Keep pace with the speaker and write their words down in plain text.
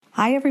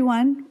Hi,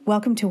 everyone.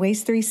 Welcome to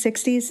Waste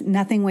 360's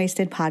Nothing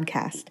Wasted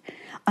podcast.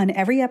 On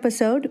every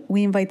episode,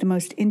 we invite the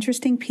most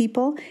interesting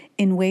people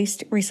in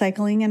waste,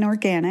 recycling, and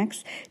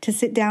organics to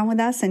sit down with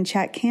us and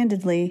chat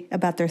candidly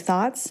about their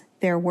thoughts,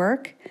 their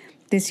work,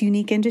 this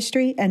unique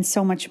industry, and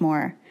so much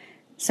more.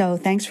 So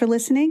thanks for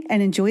listening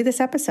and enjoy this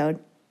episode.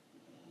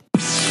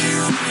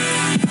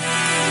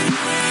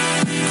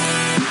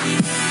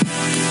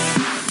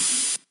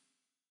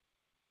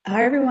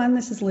 Hi, everyone.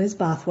 This is Liz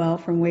Bothwell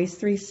from Waste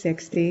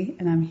 360,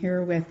 and I'm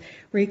here with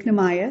Riek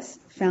Namias,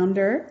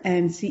 founder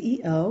and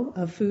CEO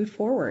of Food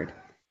Forward.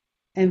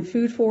 And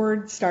Food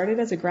Forward started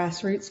as a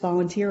grassroots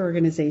volunteer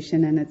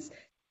organization, and it's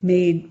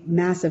made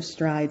massive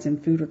strides in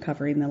food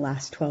recovery in the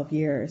last 12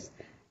 years.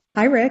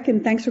 Hi, Riek,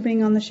 and thanks for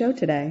being on the show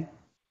today.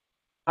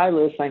 Hi,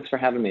 Liz. Thanks for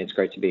having me. It's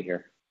great to be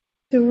here.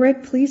 So,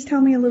 Riek, please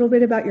tell me a little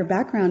bit about your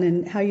background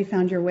and how you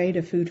found your way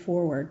to Food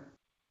Forward.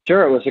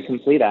 Sure. It was a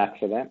complete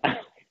accident.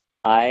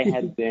 I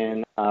had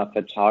been a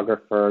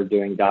photographer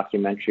doing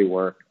documentary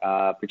work,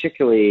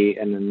 particularly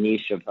in the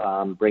niche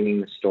of bringing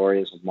the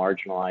stories of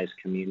marginalized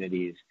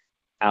communities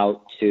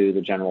out to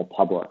the general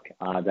public.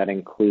 That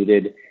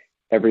included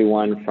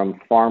everyone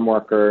from farm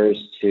workers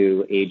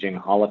to aging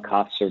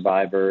Holocaust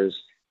survivors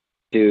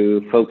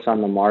to folks on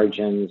the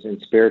margins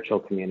in spiritual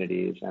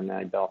communities. And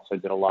I also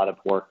did a lot of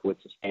work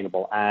with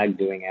Sustainable Ag,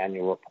 doing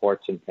annual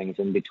reports and things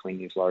in between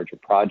these larger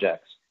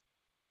projects.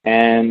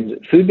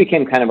 And food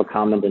became kind of a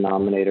common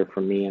denominator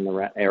for me in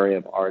the area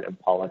of art and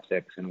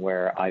politics, and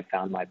where I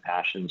found my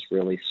passions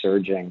really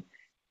surging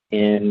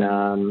in,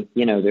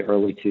 the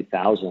early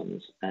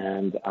 2000s.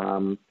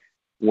 And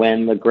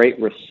when the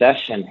Great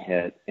Recession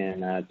hit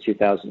in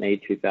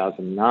 2008,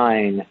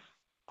 2009,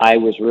 I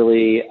was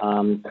really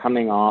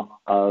coming off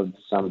of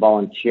some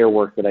volunteer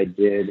work that I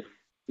did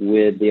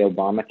with the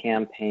Obama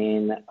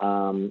campaign,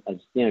 as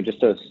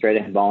just a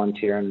straight-ahead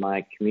volunteer in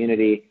my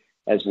community,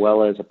 as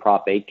well as a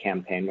Prop 8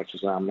 campaign, which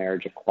is around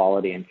marriage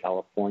equality in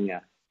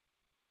California.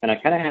 And I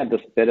kind of had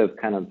this bit of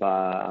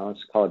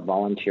let's call it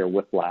volunteer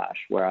whiplash,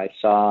 where I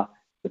saw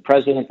the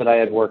president that I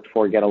had worked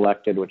for get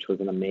elected, which was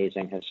an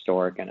amazing,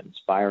 historic, and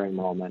inspiring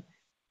moment.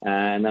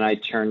 And then I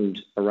turned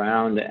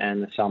around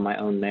and saw my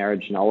own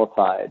marriage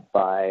nullified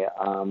by,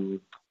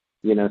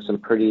 some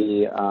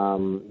pretty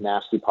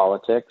nasty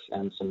politics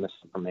and some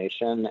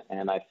misinformation.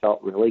 And I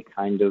felt really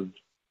kind of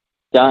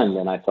stunned,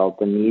 and I felt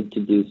the need to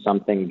do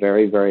something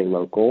very, very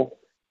local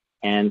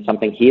and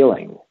something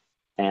healing,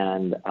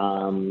 and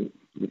kind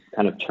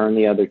of turn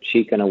the other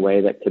cheek in a way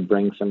that could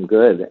bring some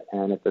good.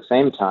 And at the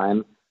same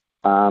time,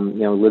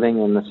 living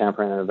in the San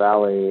Fernando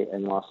Valley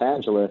in Los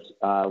Angeles,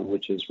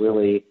 which is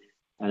really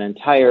an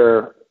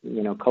entire,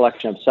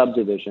 collection of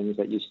subdivisions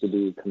that used to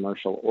be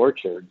commercial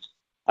orchards,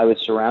 I was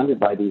surrounded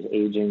by these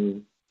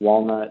aging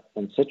walnut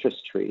and citrus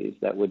trees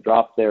that would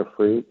drop their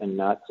fruit and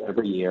nuts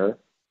every year,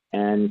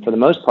 and for the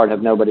most part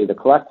have nobody to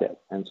collect it.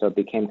 And so it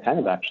became kind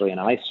of actually an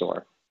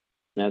eyesore.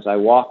 And as I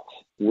walked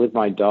with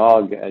my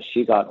dog as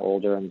she got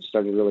older and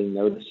started really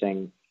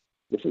noticing,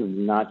 this is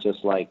not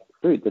just like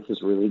fruit, this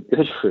is really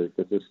good fruit.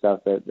 This is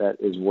stuff that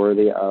is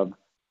worthy of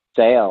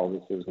sale.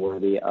 This is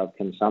worthy of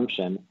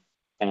consumption.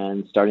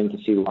 And starting to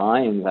see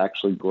lines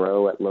actually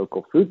grow at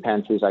local food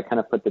pantries, I kind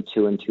of put the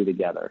two and two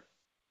together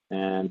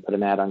and put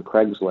an ad on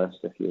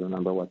Craigslist, if you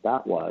remember what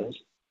that was.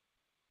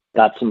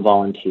 Got some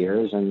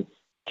volunteers and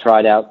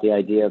tried out the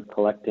idea of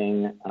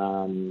collecting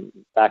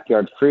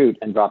backyard fruit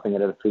and dropping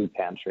it at a food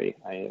pantry.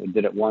 I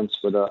did it once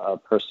with a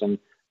person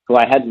who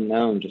I hadn't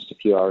known just a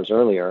few hours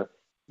earlier.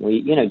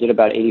 We, did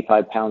about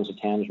 85 pounds of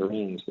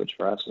tangerines, which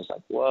for us was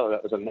like, whoa,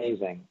 that was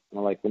amazing. And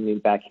we're like, we'll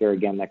meet back here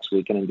again next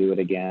weekend and do it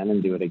again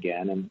and do it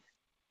again. And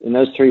in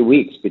those 3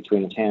 weeks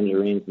between the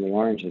tangerines and the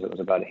oranges, it was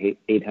about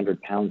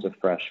 800 pounds of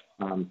fresh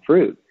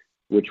fruit,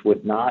 which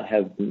would not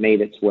have made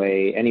its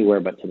way anywhere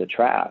but to the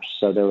trash.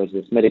 So there was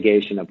this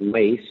mitigation of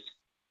waste,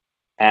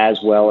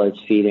 as well as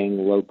feeding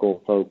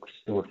local folks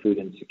who are food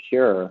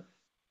insecure,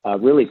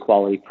 really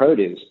quality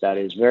produce that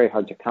is very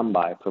hard to come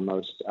by for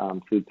most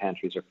food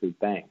pantries or food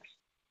banks.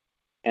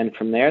 And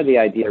from there, the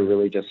idea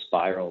really just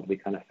spiraled. We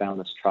kind of found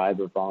this tribe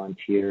of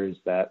volunteers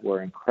that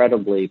were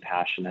incredibly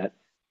passionate,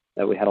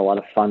 that we had a lot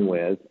of fun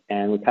with,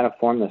 and we kind of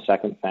formed the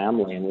second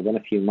family. And within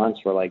a few months,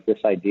 we're like,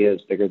 this idea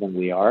is bigger than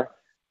we are.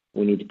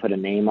 We need to put a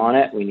name on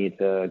it. We need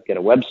to get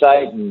a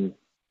website and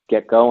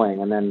get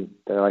going. And then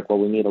they're like, well,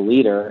 we need a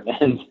leader.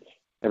 And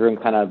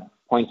everyone kind of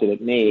pointed at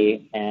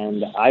me,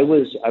 and I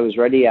was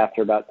ready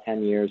after about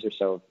 10 years or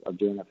so of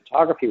doing the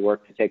photography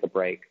work to take a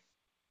break.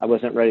 I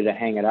wasn't ready to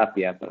hang it up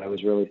yet, but I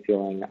was really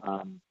feeling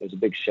there's a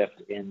big shift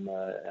in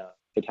the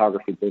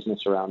photography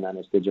business around then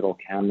as digital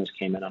cameras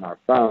came in on our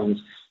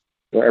phones,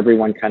 where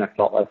everyone kind of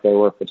felt like they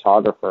were a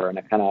photographer, and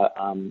it kind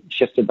of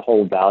shifted the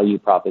whole value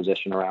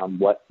proposition around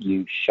what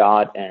you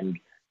shot and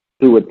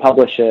who would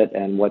publish it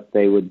and what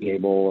they would be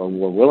able or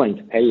were willing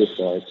to pay you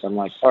for it. So I'm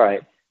like, all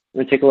right, I'm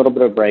going to take a little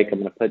bit of a break. I'm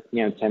going to put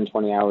 10,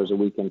 20 hours a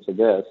week into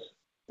this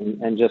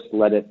and just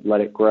let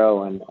it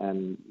grow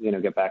and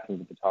get back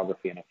into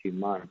photography in a few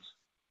months.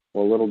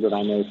 Well, little did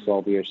I know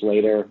 12 years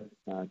later,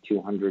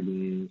 200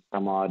 and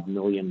some odd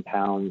million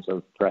pounds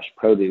of fresh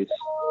produce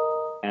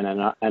and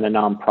a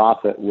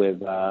nonprofit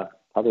with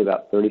probably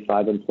about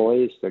 35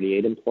 employees,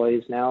 38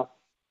 employees now,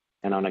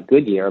 and on a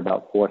good year,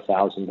 about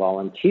 4,000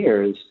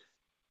 volunteers,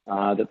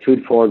 that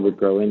Food Forward would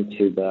grow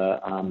into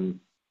the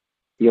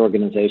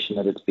organization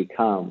that it's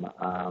become.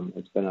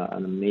 It's been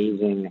an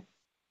amazing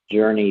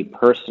journey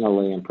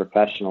personally and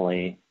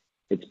professionally.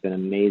 It's been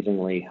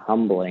amazingly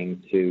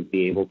humbling to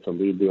be able to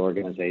lead the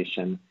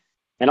organization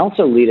and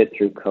also lead it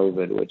through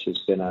COVID, which has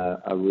been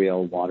a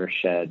real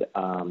watershed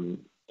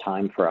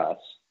time for us,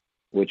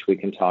 which we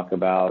can talk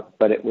about.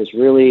 But it was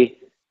really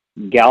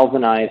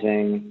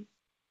galvanizing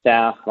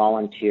staff,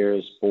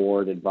 volunteers,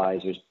 board,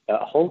 advisors,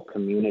 a whole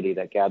community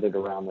that gathered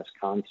around this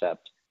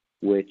concept,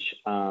 which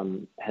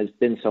has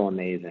been so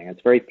amazing.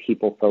 It's very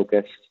people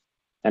focused.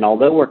 And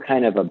although we're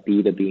kind of a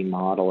B2B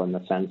model in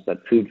the sense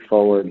that Food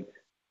Forward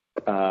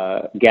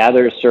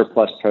gathers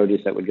surplus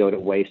produce that would go to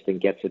waste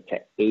and gets it to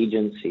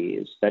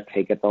agencies that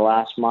take it the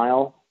last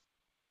mile,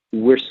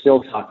 we're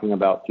still talking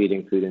about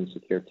feeding food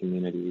insecure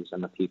communities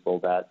and the people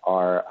that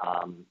are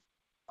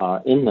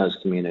in those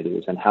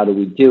communities. And how do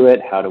we do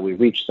it? How do we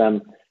reach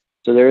them?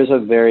 So there is a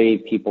very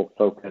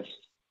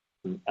people-focused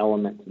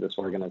element to this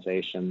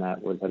organization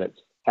that was at its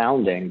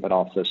founding, but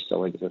also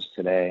still exists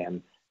today.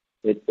 And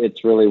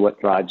it's really what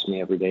drives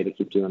me every day to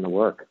keep doing the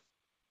work.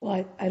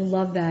 Well, I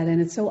love that.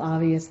 And it's so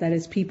obvious that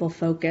it's people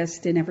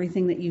focused in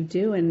everything that you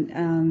do.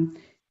 And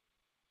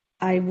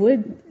I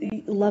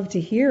would love to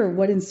hear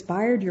what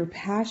inspired your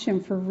passion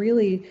for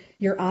really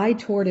your eye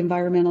toward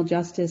environmental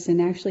justice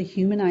and actually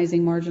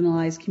humanizing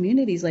marginalized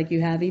communities like you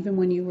have, even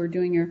when you were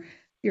doing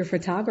your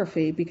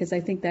photography, because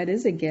I think that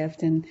is a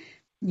gift and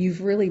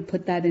you've really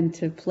put that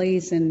into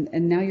place and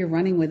now you're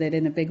running with it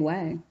in a big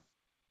way.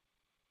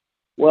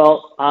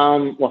 Well,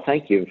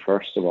 thank you,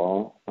 first of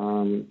all.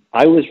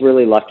 I was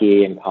really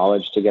lucky in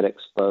college to get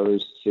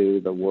exposed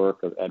to the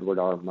work of Edward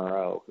R.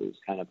 Murrow, who's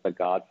kind of the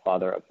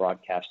godfather of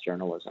broadcast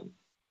journalism.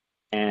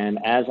 And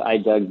as I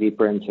dug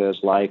deeper into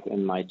his life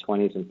in my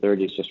 20s and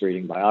 30s, just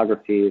reading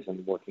biographies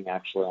and working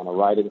actually on a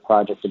writing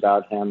project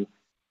about him,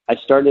 I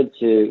started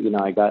to,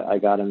 I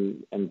got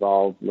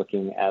involved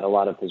looking at a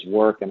lot of his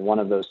work. And one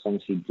of those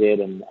things he did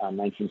in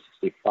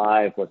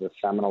 1965 was a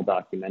seminal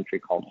documentary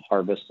called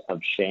Harvest of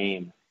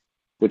Shame,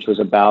 which was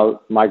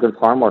about migrant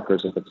farm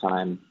workers at the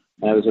time.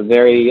 And it was a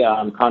very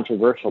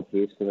controversial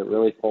piece because it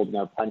really pulled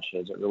no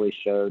punches. It really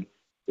showed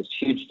this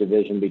huge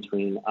division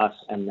between us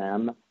and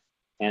them.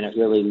 And it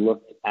really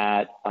looked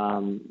at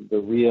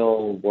the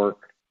real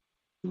work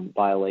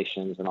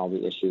violations and all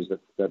the issues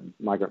that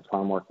migrant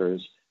farm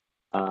workers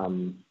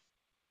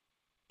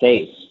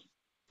face.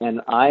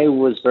 And I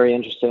was very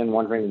interested in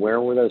wondering, where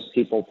were those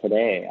people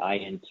today?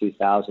 In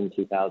 2000,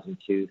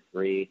 2002,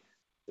 2003,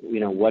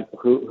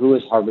 who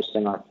is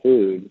harvesting our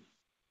food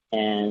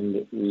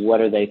and what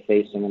are they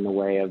facing in the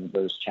way of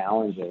those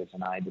challenges?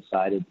 And I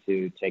decided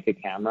to take a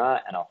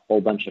camera and a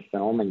whole bunch of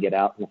film and get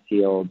out in the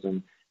fields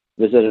and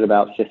visited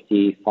about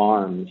 50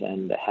 farms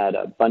and had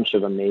a bunch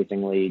of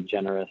amazingly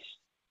generous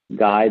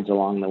guides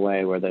along the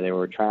way, whether they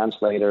were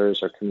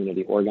translators or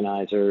community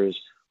organizers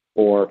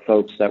or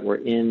folks that were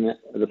in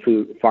the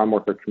food farm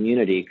worker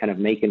community kind of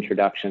make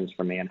introductions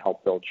for me and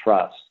help build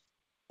trust.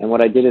 And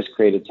what I did is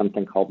created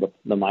something called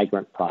the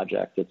Migrant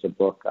Project. It's a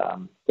book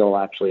still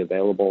actually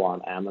available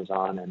on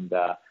Amazon, and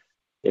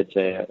it's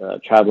a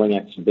traveling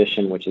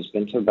exhibition which has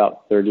been to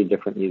about 30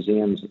 different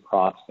museums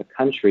across the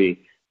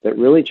country that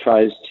really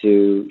tries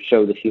to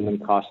show the human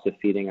cost of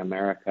feeding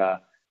America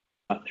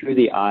through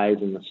the eyes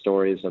and the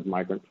stories of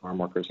migrant farm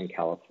workers in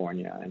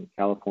California. And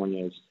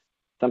California is,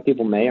 some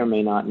people may or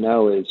may not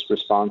know, is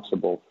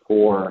responsible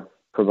for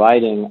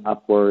providing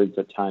upwards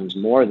at times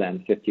more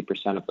than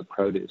 50% of the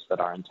produce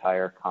that our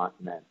entire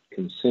continent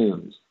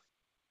consumes.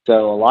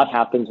 So a lot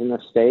happens in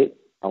the state.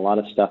 A lot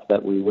of stuff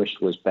that we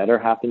wish was better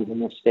happens in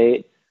the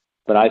state.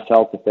 But I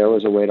felt that there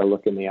was a way to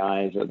look in the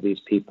eyes of these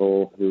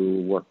people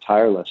who work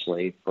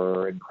tirelessly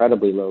for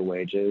incredibly low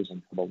wages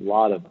and have a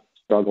lot of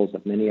struggles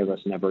that many of us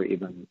never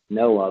even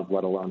know of,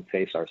 let alone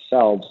face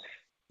ourselves.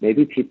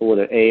 Maybe people would,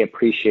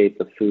 appreciate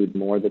the food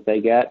more that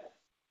they get,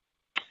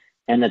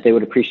 and that they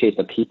would appreciate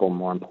the people,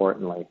 more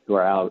importantly, who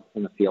are out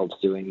in the fields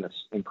doing this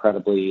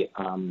incredibly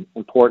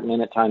important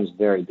and at times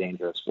very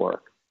dangerous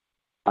work.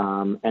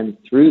 And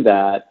through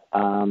that,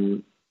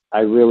 I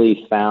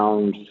really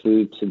found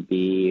food to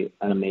be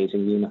an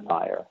amazing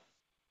unifier,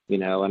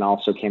 and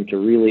also came to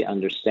really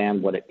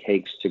understand what it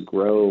takes to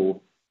grow,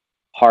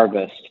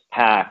 harvest,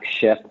 pack,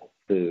 ship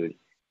food.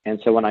 And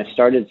so when I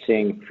started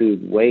seeing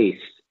food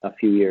waste a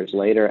few years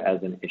later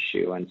as an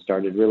issue and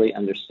started really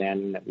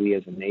understanding that we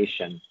as a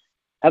nation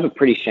have a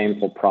pretty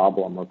shameful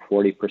problem of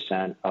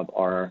 40% of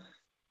our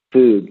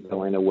food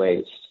going to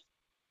waste,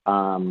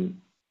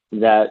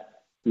 that,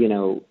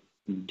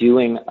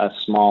 doing a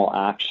small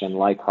action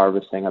like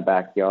harvesting a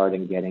backyard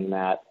and getting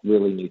that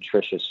really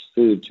nutritious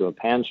food to a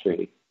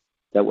pantry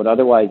that would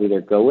otherwise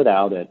either go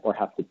without it or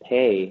have to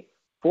pay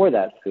for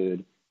that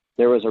food,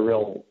 there was a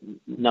real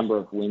number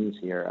of wins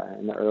here.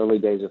 In the early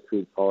days of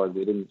Food Forward,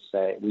 we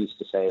used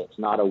to say it's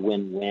not a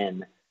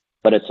win-win,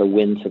 but it's a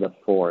win to the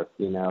fourth.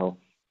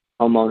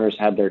 Homeowners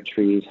had their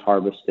trees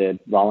harvested.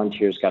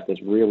 Volunteers got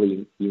this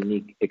really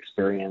unique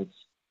experience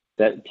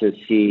that to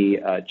see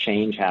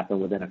change happen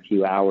within a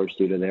few hours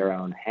due to their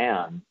own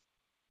hand.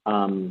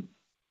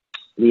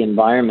 The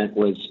environment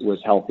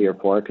was healthier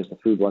for it because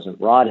the food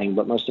wasn't rotting,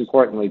 but most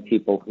importantly,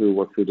 people who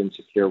were food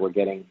insecure were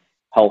getting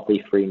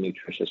healthy, free,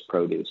 nutritious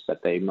produce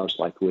that they most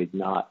likely would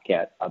not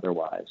get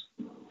otherwise.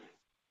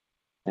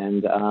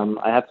 And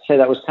I have to say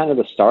that was kind of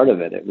the start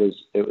of it. It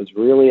was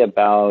really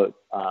about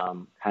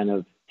kind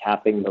of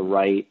tapping the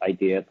right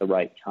idea at the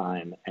right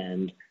time.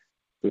 And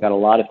we've got a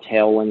lot of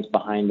tailwinds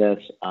behind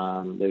us.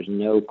 There's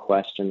no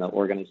question the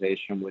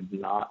organization would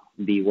not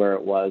be where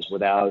it was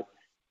without,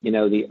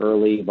 the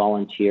early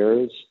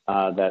volunteers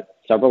that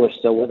several are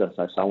still with us.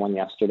 I saw one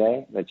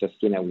yesterday that just,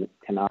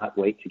 cannot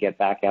wait to get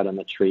back out in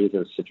the trees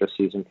as citrus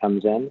season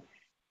comes in.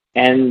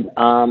 And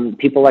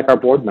people like our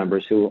board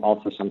members who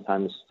also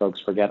sometimes folks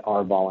forget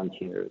are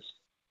volunteers.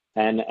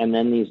 And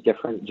then these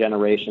different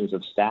generations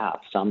of staff,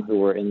 some who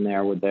were in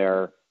there with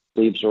their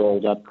sleeves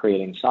rolled up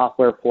creating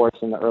software for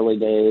us in the early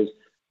days,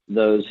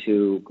 those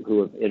who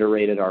have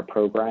iterated our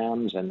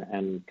programs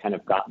and kind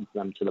of gotten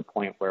them to the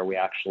point where we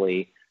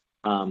actually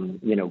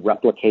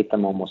replicate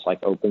them almost like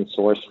open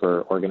source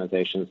for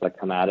organizations that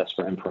come at us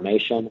for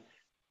information.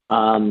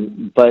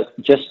 But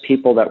just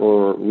people that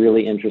were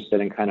really interested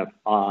in kind of,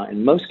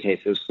 in most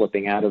cases,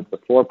 flipping out of the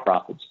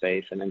for-profit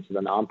space and into the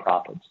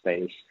nonprofit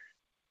space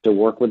to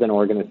work with an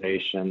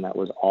organization that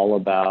was all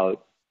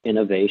about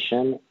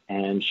innovation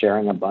and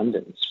sharing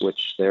abundance,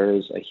 which there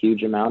is a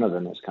huge amount of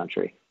in this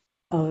country.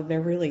 Oh,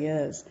 there really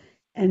is.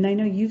 And I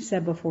know you've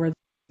said before,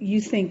 you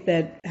think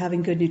that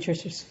having good,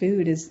 nutritious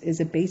food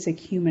is a basic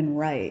human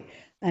right.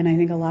 And I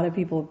think a lot of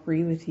people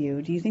agree with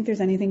you. Do you think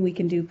there's anything we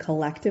can do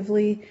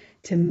collectively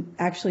to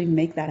actually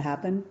make that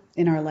happen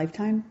in our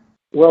lifetime?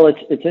 Well,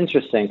 it's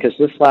interesting because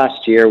this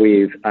last year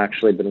we've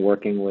actually been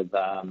working with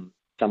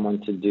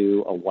someone to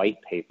do a white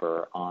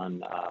paper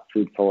on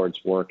Food Forward's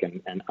work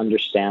and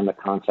understand the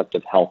concept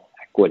of health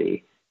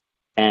equity.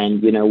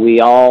 And, we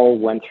all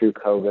went through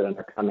COVID and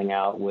are coming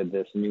out with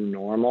this new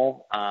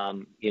normal,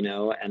 and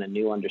a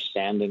new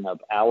understanding of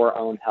our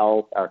own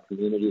health, our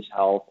community's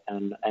health,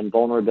 and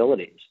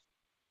vulnerabilities.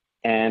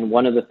 And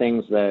one of the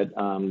things that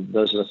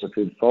those of us at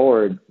Food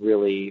Forward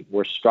really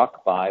were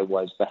struck by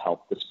was the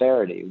health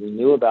disparity. We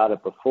knew about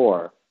it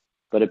before,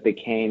 but it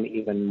became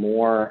even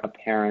more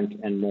apparent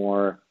and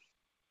more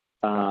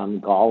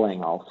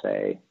galling, I'll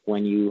say,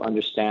 when you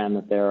understand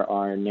that there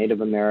are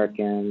Native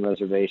American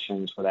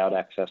reservations without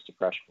access to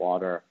fresh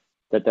water,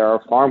 that there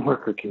are farm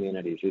worker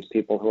communities, these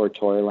people who are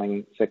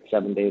toiling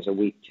 6-7 days a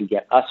week to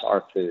get us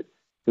our food,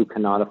 who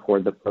cannot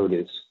afford the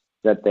produce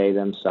that they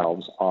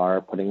themselves are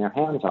putting their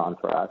hands on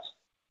for us.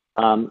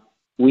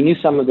 We knew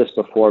some of this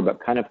before, but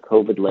kind of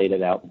COVID laid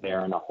it out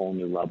there on a whole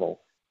new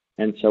level.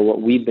 And so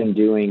what we've been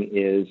doing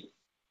is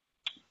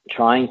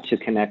trying to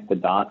connect the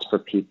dots for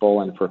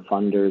people and for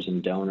funders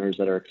and donors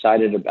that are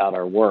excited about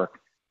our work,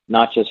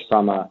 not just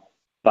from a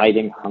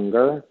fighting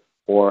hunger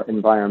or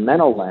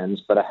environmental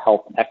lens, but a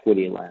health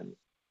equity lens.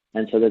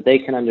 And so that they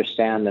can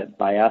understand that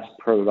by us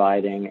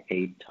providing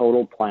a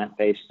total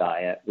plant-based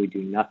diet, we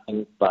do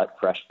nothing but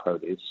fresh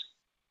produce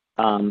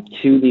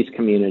to these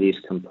communities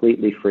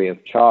completely free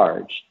of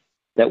charge,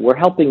 that we're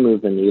helping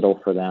move the needle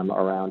for them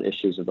around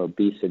issues of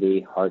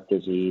obesity, heart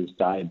disease,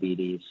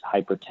 diabetes,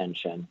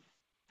 hypertension,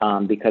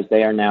 because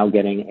they are now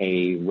getting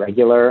a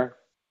regular,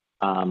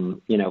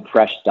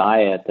 fresh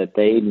diet that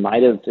they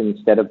might have,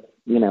 instead of,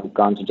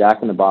 gone to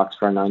Jack in the Box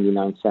for a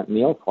 99-cent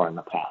meal for in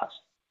the past.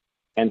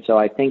 And so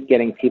I think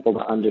getting people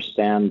to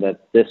understand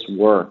that this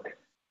work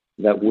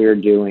that we're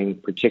doing,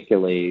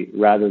 particularly,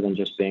 rather than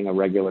just being a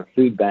regular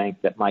food bank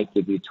that might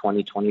give you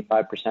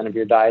 20-25% of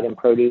your diet in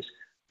produce,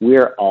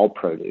 we're all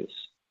produce.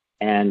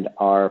 And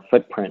our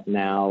footprint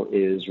now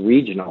is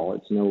regional.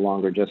 It's no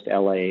longer just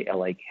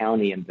LA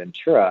County, and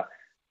Ventura,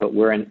 but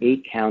we're in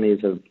 8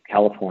 counties of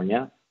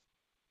California.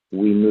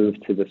 We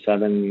moved to the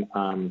 7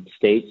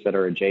 states that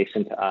are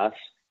adjacent to us.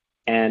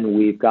 And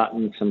we've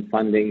gotten some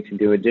funding to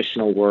do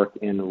additional work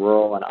in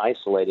rural and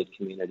isolated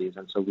communities.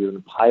 And so we've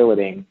been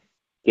piloting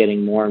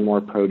getting more and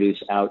more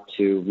produce out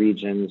to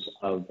regions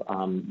of,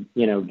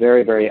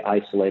 very, very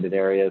isolated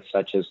areas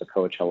such as the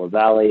Coachella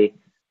Valley,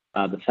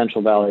 the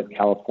Central Valley of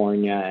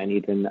California, and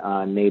even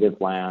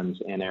native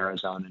lands in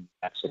Arizona and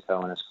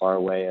Mexico, and as far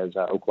away as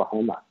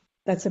Oklahoma.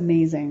 That's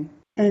amazing.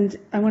 And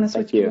I want to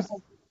switch gears.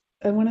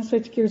 I want to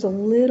switch gears a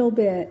little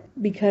bit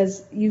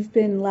because you've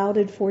been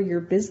lauded for your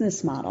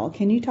business model.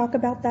 Can you talk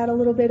about that a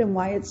little bit and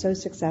why it's so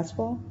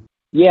successful?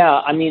 Yeah,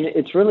 I mean,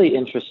 it's really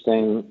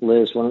interesting,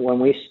 Liz. When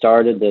we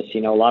started this, a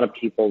lot of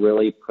people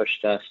really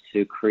pushed us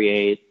to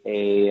create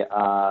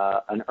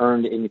an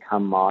earned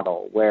income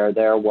model where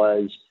there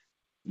was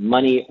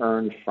money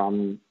earned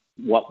from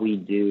what we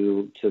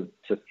do to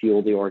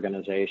fuel the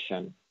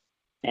organization.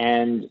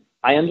 And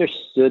I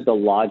understood the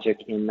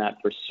logic in that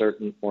for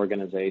certain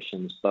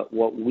organizations, but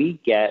what we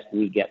get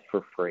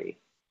for free.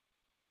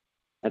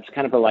 That's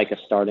kind of like a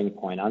starting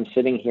point. I'm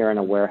sitting here in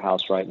a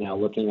warehouse right now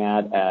looking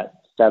at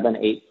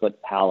 7-8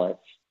 foot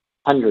pallets,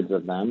 hundreds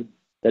of them,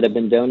 that have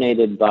been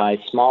donated by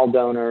small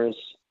donors,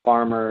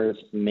 farmers,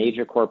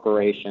 major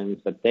corporations,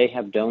 but they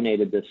have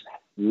donated this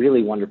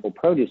really wonderful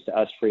produce to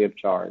us free of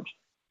charge.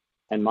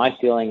 And my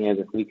feeling is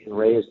if we can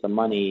raise the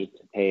money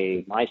to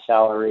pay my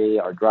salary,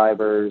 our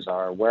drivers,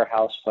 our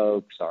warehouse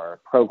folks, our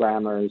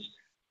programmers,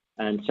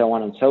 and so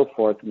on and so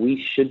forth,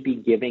 we should be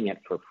giving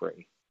it for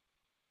free.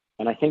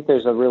 And I think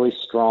there's a really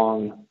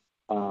strong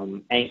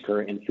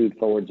anchor in Food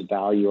Forward's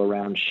value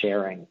around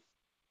sharing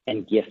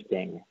and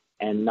gifting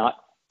and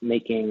not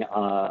making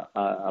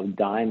a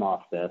dime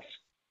off this,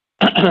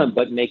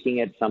 but making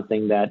it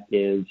something that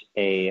is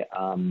a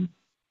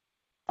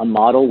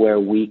model where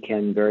we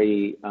can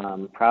very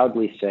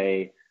proudly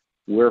say,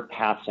 we're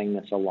passing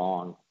this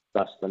along,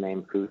 thus the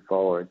name Food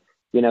Forward.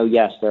 You know,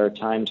 yes, there are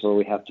times where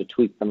we have to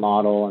tweak the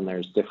model and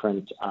there's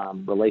different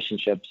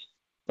relationships,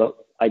 but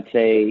I'd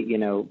say, you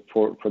know,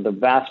 for the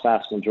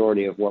vast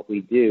majority of what we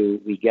do,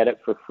 we get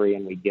it for free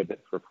and we give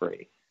it for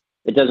free.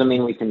 It doesn't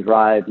mean we can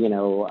drive, you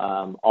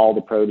know, all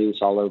the produce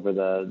all over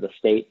the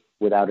state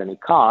without any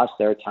cost.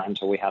 There are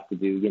times where we have to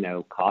do, you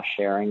know, cost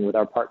sharing with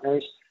our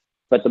partners.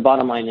 But the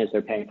bottom line is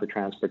they're paying for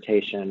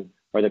transportation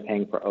or they're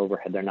paying for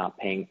overhead. They're not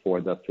paying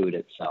for the food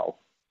itself.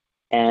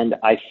 And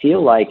I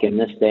feel like in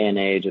this day and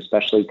age,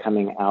 especially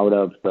coming out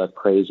of the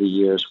crazy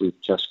years we've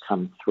just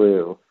come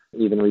through,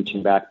 even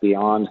reaching back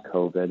beyond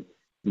COVID,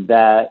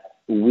 that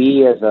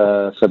we as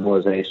a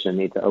civilization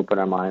need to open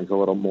our minds a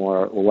little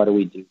more. Well, what do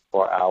we do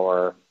for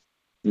our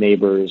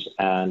neighbors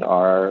and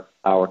our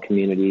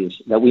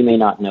communities that we may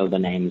not know the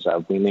names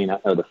of, we may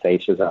not know the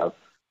faces of,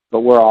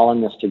 but we're all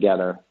in this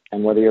together.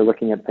 And whether you're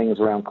looking at things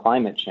around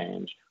climate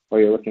change or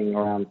you're looking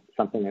around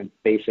something a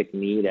basic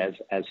need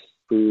as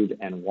food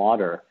and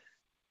water,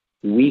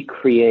 we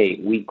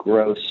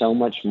grow so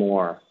much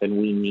more than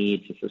we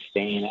need to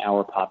sustain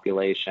our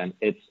population.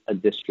 It's a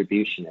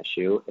distribution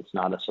issue. It's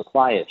not a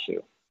supply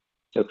issue.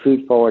 So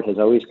Food Forward has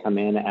always come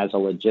in as a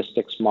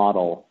logistics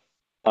model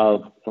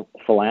of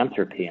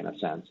philanthropy in a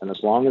sense. And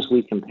as long as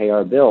we can pay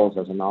our bills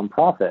as a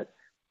nonprofit,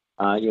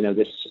 you know,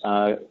 this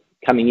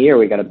coming year,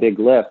 we got a big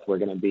lift. We're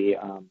going to be,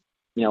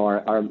 you know,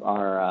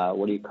 our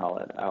what do you call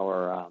it?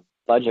 Our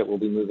budget will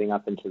be moving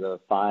up into the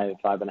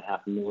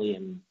 $5.5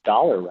 million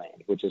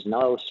range, which is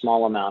no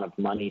small amount of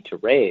money to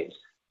raise.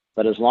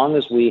 But as long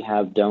as we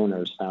have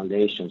donors,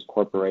 foundations,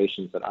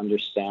 corporations that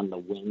understand the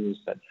wins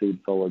that Food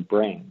Forward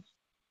brings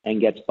and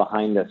gets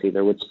behind us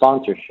either with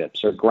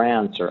sponsorships or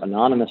grants or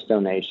anonymous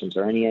donations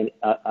or any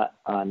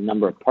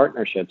number of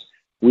partnerships,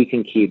 we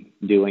can keep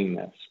doing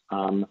this.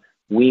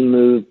 We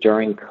moved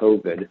during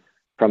COVID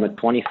from a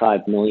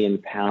 25 million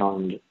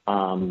pound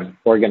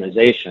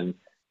organization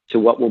to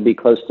what will be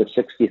close to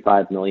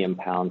 65 million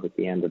pounds at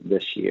the end of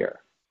this year,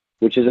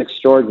 which is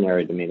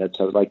extraordinary to me. That's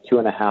like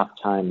 2.5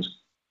 times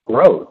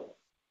growth.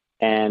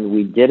 And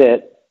we did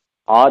it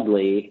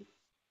oddly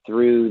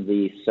through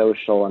the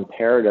social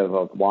imperative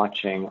of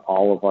watching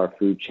all of our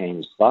food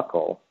chains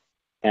buckle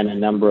and a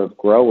number of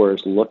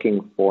growers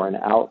looking for an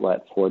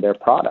outlet for their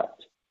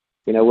product.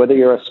 You know, whether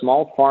you're a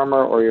small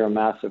farmer or you're a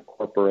massive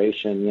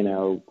corporation, you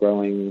know,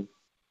 growing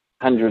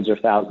hundreds or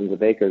thousands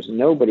of acres,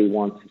 nobody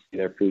wants to see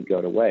their food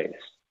go to waste.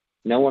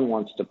 No one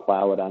wants to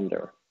plow it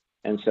under.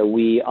 And so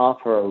we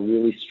offer a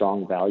really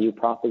strong value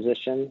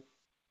proposition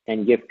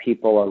and give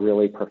people a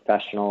really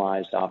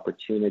professionalized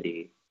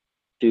opportunity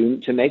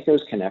to make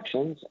those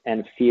connections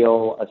and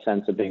feel a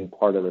sense of being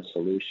part of the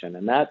solution.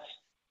 And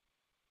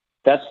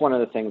that's one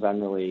of the things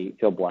I'm really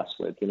feel blessed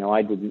with. You know,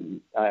 I've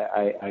been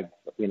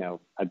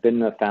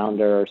the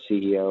founder or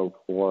CEO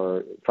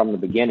from the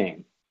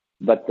beginning,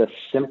 but the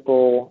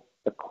simple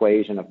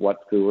equation of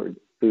what Food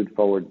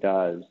Forward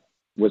does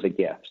was a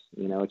gift.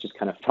 You know, it just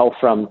kind of fell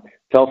from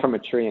a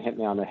tree and hit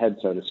me on the head,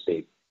 so to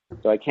speak.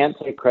 So I can't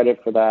take credit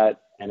for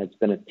that. And it's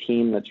been a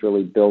team that's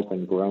really built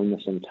and grown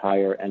this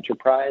entire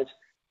enterprise.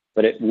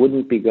 But it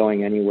wouldn't be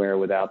going anywhere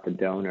without the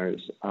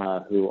donors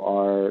who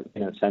are, you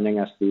know, sending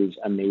us these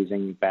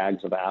amazing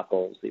bags of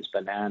apples, these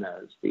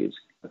bananas, this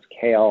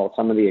kale,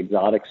 some of the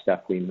exotic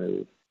stuff we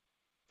move.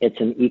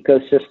 It's an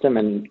ecosystem,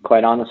 and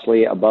quite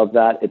honestly, above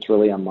that, it's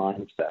really a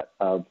mindset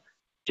of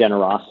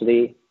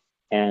generosity.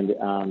 And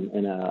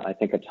I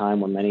think a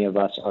time when many of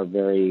us are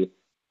very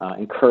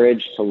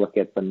encouraged to look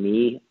at the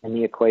me in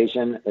the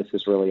equation, this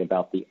is really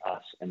about the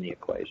us in the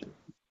equation.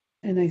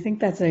 And I think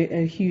that's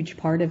a huge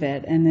part of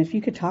it. And if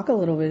you could talk a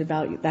little bit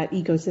about that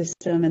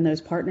ecosystem and those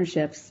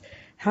partnerships,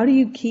 how do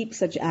you keep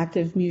such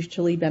active,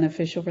 mutually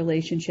beneficial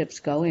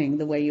relationships going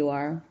the way you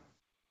are?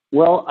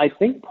 Well, I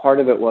think part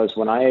of it was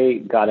when I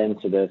got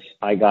into this,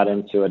 I got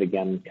into it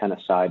again kind of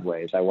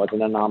sideways. I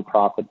wasn't a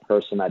nonprofit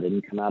person. I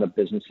didn't come out of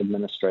business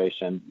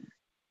administration.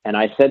 And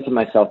I said to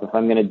myself, if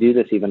I'm going to do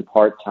this even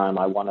part-time,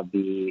 I want to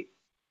be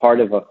part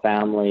of a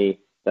family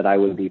that I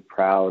would be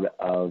proud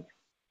of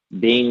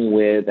being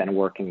with and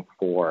working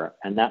for.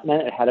 And that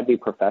meant it had to be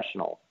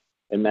professional.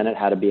 It meant it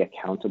had to be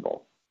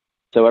accountable.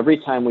 So every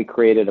time we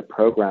created a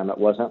program, it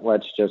wasn't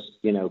let's just,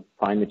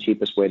 find the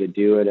cheapest way to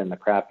do it and the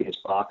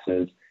crappiest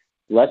boxes.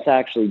 Let's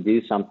actually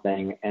do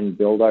something and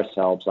build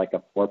ourselves like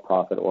a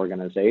for-profit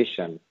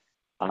organization.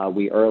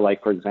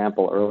 For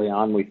example, early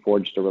on, we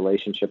forged a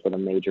relationship with a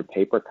major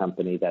paper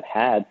company that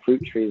had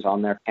fruit trees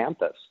on their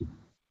campus.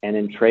 And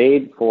in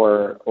trade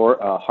for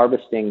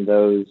harvesting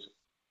those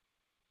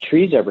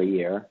trees every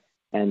year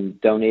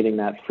and donating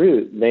that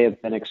fruit, they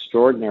have been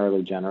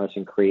extraordinarily generous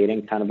in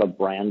creating kind of a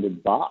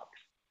branded box,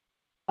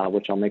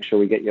 which I'll make sure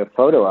we get you a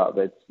photo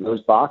of.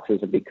 Those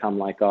boxes have become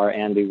like our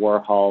Andy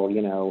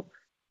Warhol,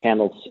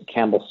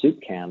 Campbell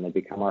soup can. They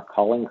become our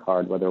calling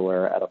card, whether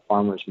we're at a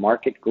farmer's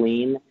market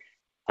glean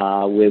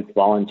with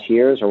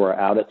volunteers or we're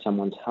out at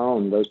someone's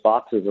home. Those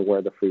boxes are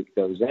where the fruit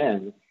goes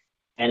in,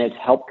 and it's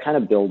helped kind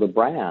of build a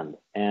brand.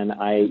 And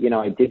I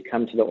did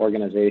come to the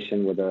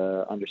organization with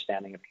a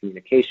understanding of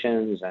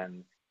communications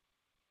and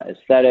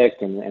aesthetic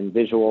and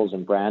visuals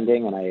and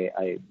branding, and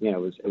it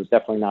was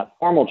definitely not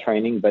formal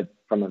training, but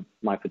from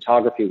my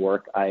photography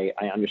work, I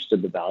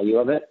understood the value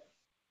of it.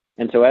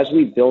 And so as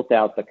we built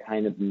out the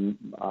kind of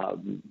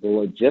the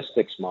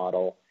logistics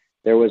model,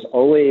 there was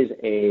always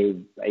a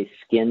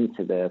skin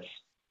to this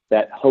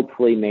that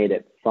hopefully made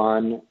it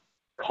fun,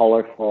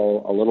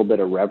 colorful, a little bit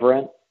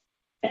irreverent,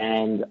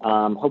 and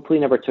hopefully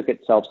never took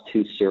itself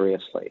too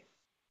seriously.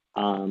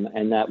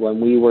 And that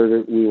when we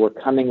were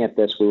coming at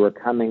this, we were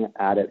coming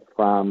at it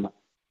from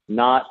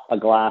not a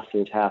glass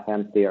is half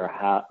empty or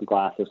a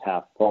glass is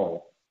half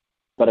full,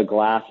 but a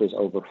glass is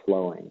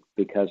overflowing.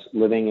 Because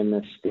living in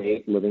this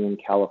state, living in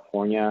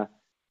California,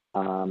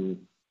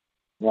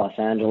 Los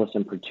Angeles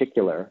in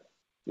particular,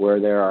 where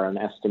there are an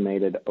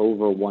estimated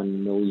over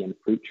 1 million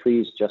fruit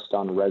trees just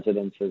on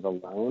residences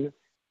alone,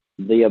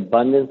 the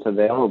abundance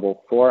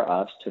available for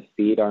us to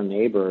feed our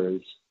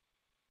neighbors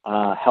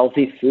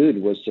healthy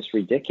food was just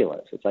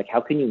ridiculous. It's like,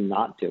 how can you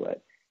not do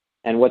it?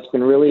 And what's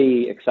been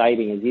really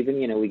exciting is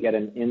even, we get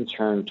an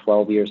intern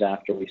 12 years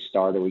after we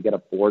started, we get a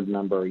board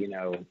member,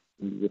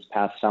 this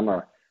past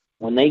summer.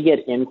 When they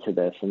get into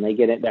this and they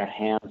get their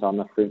hands on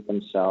the fruit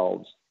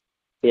themselves,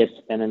 it's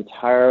an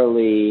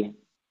entirely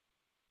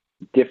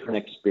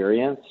different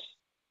experience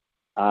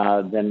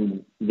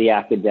than the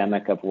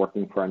academic of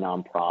working for a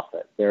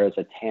nonprofit. There is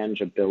a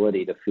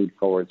tangibility to Food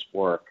Forward's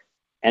work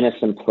and a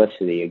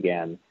simplicity,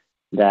 again,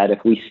 that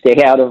if we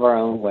stay out of our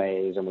own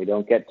ways and we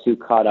don't get too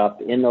caught up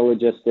in the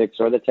logistics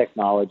or the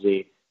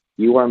technology,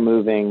 you are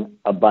moving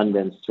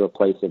abundance to a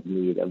place of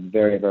need, a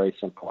very, very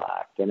simple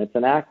act. And it's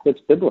an act that's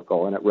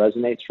biblical and it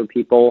resonates for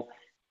people,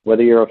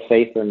 whether you're of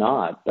faith or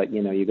not. But,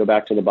 you go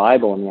back to the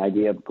Bible and the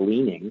idea of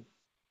gleaning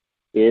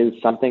is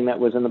something that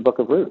was in the book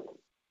of Ruth.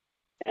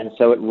 And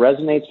so it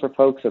resonates for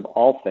folks of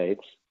all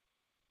faiths.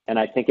 And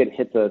I think it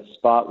hits a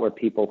spot where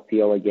people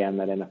feel, again,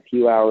 that in a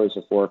few hours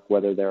of work,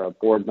 whether they're a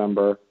board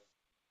member,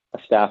 a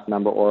staff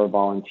member, or a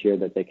volunteer,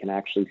 that they can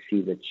actually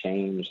see the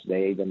change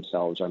they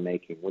themselves are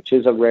making, which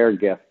is a rare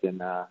gift in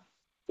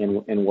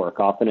work.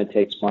 Often it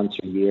takes months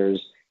or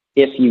years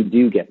if you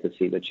do get to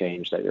see the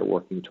change that you're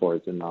working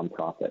towards in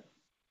nonprofit.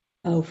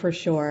 Oh, for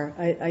sure.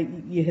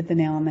 You hit the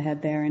nail on the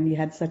head there, and you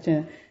had such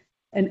an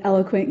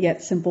eloquent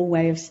yet simple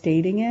way of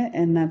stating it,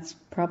 and that's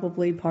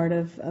probably part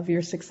of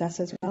your success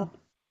as well.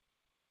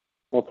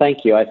 Well,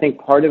 thank you. I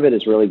think part of it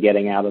is really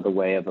getting out of the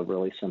way of a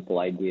really simple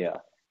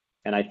idea.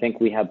 And I think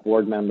we have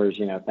board members,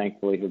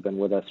 thankfully, who've been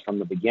with us from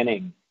the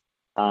beginning.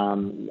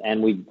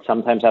 And we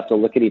sometimes have to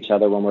look at each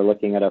other when we're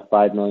looking at a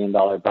 $5 million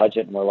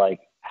budget, and we're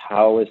like,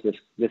 how is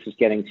this is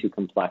getting too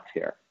complex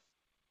here.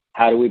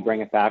 How do we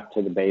bring it back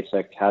to the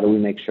basics? How do we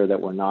make sure that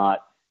we're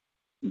not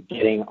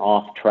getting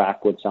off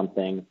track with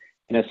something?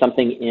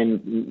 Something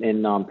in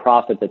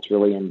nonprofit that's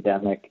really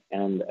endemic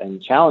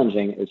and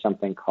challenging is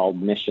something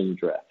called mission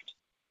drift.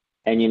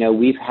 And,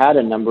 we've had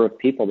a number of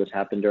people, this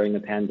happened during the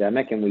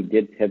pandemic, and we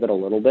did pivot a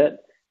little bit,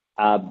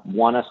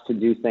 want us to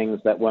do things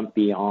that went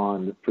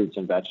beyond fruits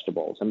and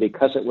vegetables. And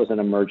because it was an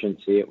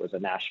emergency, it was a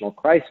national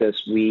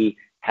crisis, we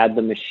had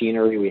the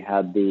machinery, we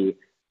had the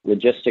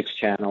logistics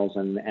channels,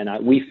 and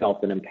we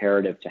felt an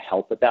imperative to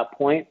help at that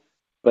point.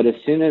 But as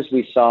soon as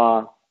we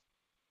saw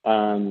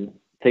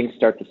things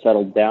start to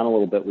settle down a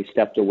little bit, we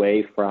stepped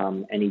away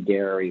from any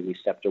dairy, we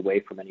stepped away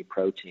from any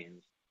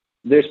proteins.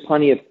 There's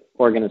plenty of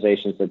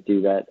organizations that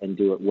do that and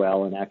do it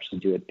well and actually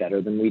do it better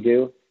than we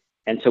do.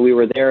 And so we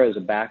were there as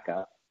a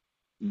backup,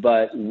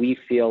 but we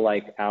feel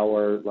like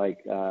our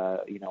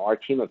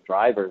team of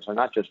drivers are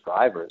not just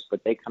drivers,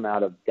 but they come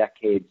out of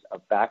decades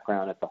of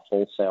background at the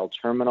wholesale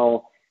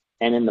terminal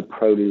and in the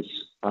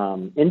produce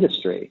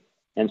industry.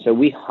 And so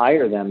we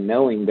hire them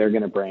knowing they're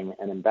going to bring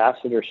an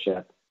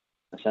ambassadorship,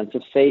 a sense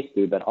of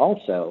safety, but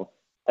also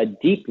a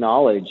deep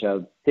knowledge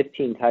of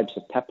 15 types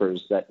of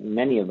peppers that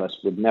many of us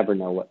would never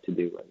know what to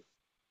do with,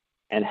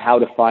 and how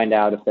to find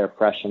out if they're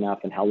fresh enough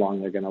and how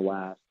long they're going to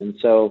last. And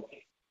so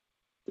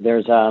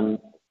there's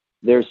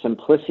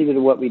simplicity to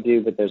what we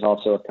do, but there's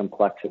also a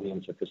complexity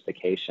and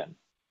sophistication.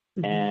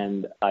 Mm-hmm.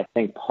 And I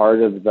think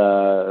part of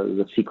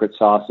the secret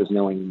sauce is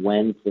knowing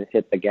when to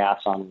hit the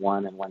gas on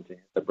one and when to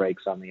hit the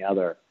brakes on the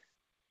other.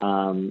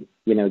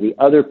 The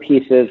other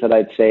pieces that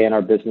I'd say in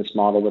our business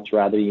model that's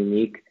rather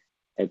unique,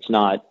 it's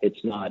not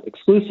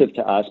exclusive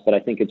to us, but I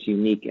think it's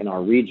unique in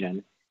our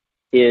region,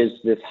 is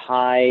this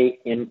high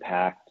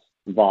impact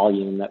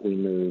volume that we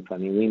move. I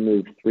mean, we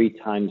moved 3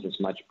 times as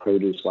much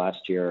produce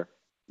last year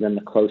than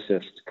the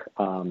closest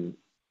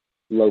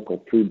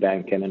local food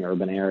bank in an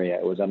urban area.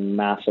 It was a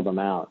massive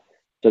amount.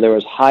 So there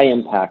was high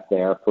impact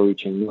there for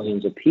reaching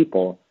millions of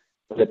people.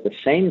 But at the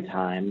same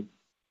time,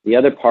 the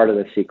other part of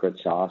the secret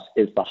sauce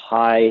is the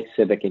high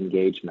civic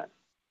engagement.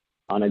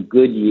 On a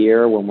good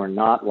year, when we're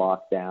not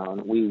locked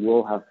down, we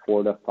will have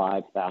 4,000 to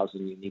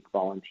 5,000 unique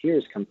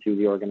volunteers come through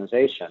the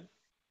organization.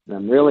 And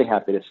I'm really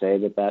happy to say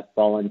that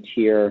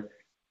volunteer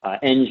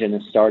engine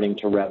is starting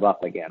to rev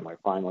up again. We're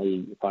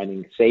finally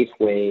finding safe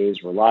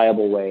ways,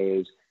 reliable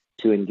ways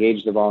to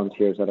engage the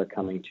volunteers that are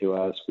coming to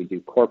us. We do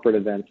corporate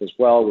events as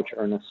well, which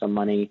earn us some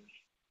money.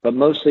 But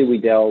mostly we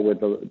deal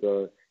with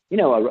a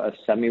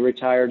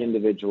semi-retired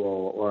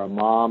individual or a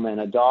mom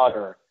and a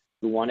daughter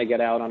who want to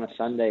get out on a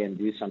Sunday and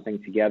do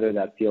something together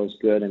that feels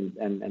good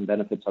and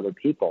benefits other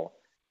people.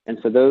 And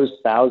so those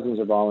thousands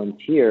of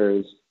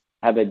volunteers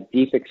have a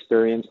deep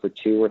experience for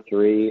 2 or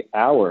 3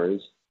 hours,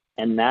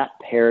 and that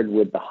paired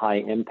with the high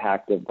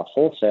impact of the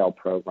wholesale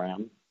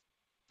program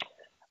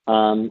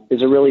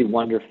is a really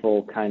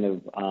wonderful kind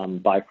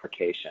of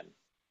bifurcation.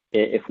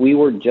 If we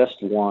were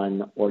just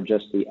one or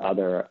just the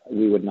other,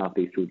 we would not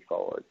be food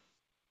forward.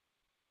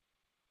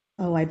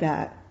 Oh, I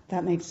bet.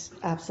 That makes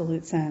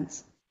absolute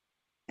sense.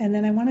 And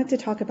then I wanted to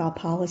talk about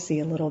policy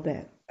a little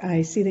bit.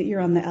 I see that you're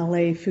on the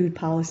LA Food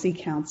Policy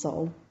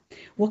Council.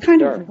 What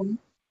kind Sure.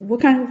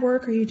 of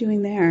work are you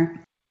doing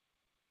there?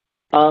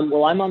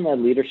 Well, I'm on the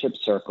leadership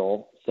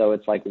circle, so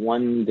it's like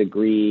 1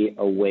 degree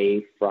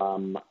away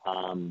from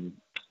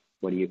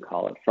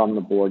from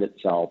the board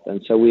itself.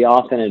 And so we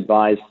often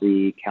advise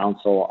the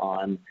council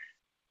on,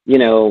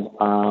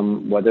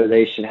 whether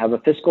they should have a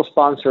fiscal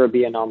sponsor or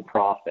be a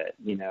nonprofit,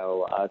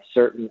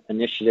 certain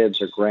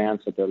initiatives or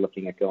grants that they're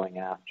looking at going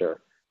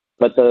after.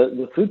 But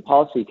the Food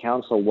Policy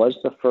Council was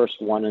the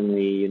first one in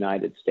the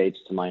United States,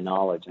 to my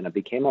knowledge, and it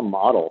became a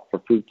model for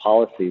food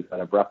policies that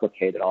have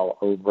replicated all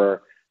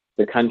over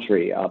the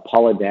country.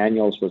 Paula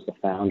Daniels was the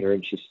founder,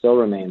 and she still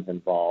remains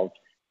involved.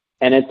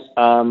 And it's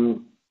a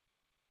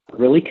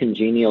really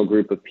congenial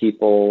group of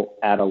people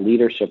at a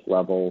leadership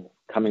level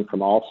coming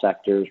from all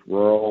sectors: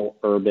 rural,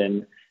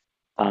 urban,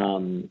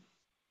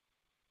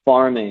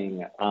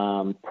 farming,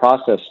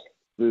 processed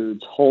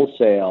foods,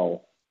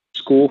 wholesale,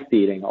 school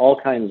feeding, all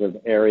kinds of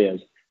areas,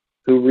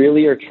 who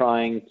really are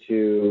trying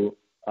to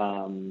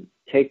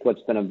take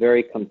what's been a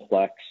very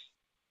complex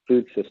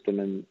food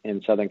system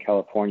in Southern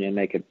California and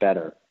make it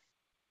better.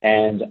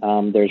 And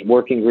there's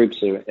working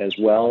groups as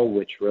well,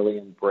 which really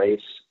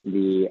embrace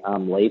the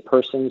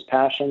layperson's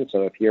passion.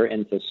 So if you're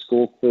into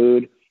school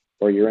food,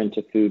 or you're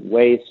into food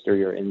waste, or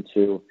you're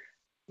into,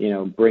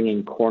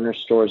 bringing corner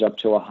stores up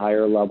to a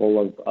higher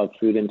level of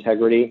food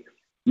integrity,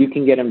 you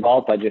can get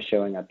involved by just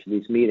showing up to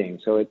these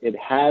meetings. So it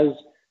has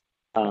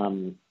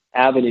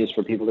avenues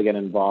for people to get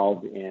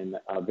involved in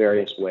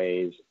various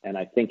ways. And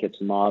I think its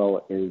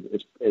model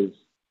is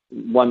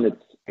one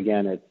that's,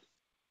 again, it's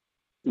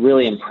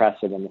really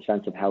impressive in the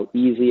sense of how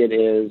easy it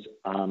is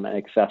and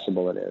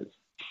accessible it is.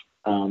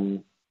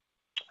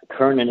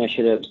 Current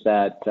initiatives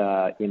that,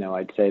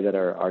 I'd say that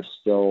are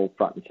still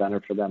front and center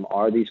for them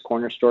are these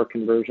corner store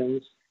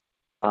conversions,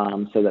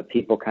 so that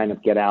people kind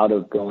of get out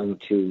of going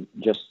to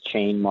just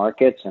chain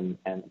markets and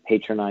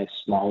patronize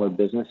smaller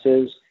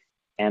businesses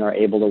and are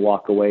able to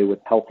walk away with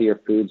healthier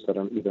foods that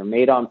are either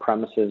made on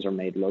premises or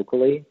made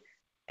locally.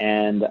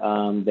 And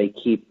they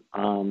keep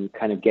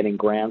kind of getting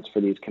grants for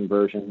these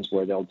conversions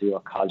where they'll do a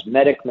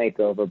cosmetic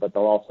makeover, but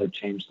they'll also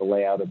change the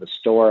layout of the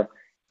store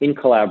in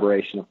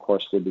collaboration, of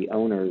course, with the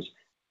owners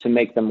to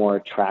make them more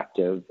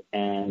attractive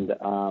and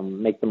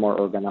make them more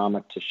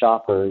ergonomic to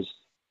shoppers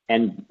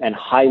and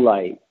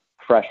highlight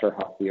fresher,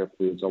 healthier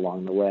foods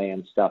along the way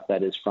and stuff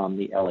that is from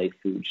the LA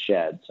food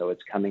shed. So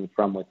it's coming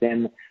from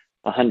within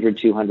 100,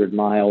 200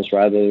 miles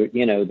rather,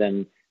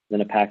 than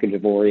a package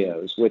of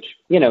Oreos, which,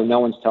 no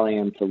one's telling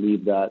them to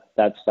leave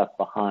that stuff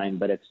behind,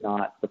 but it's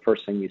not the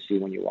first thing you see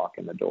when you walk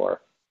in the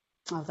door.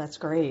 Oh, that's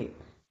great.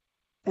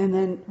 And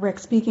then, Rick,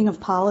 speaking of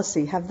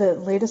policy, have the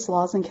latest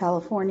laws in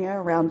California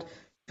around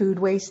food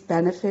waste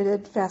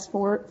benefited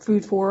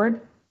Food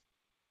Forward?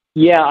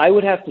 Yeah, I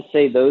would have to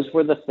say those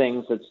were the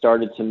things that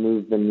started to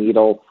move the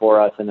needle for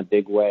us in a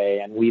big way.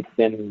 And we've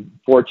been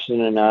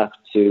fortunate enough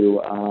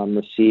to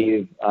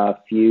receive a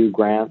few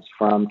grants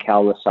from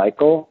Cal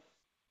Recycle.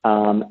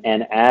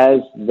 And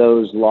as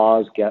those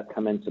laws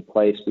come into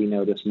place, we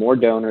notice more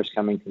donors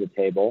coming to the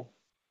table.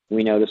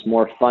 We notice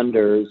more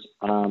funders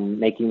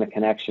making the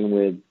connection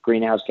with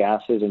greenhouse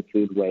gases and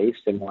food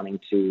waste and wanting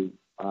to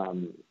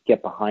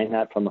get behind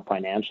that from a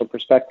financial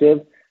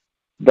perspective.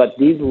 But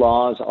these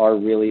laws are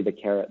really the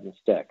carrot and the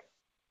stick.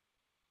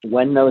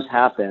 When those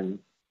happen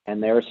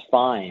and there's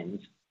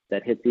fines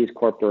that hit these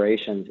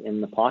corporations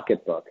in the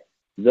pocketbook,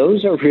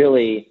 those are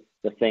really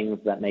the things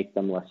that make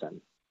them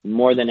listen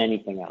more than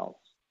anything else.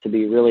 to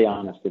be really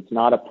honest. It's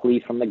not a plea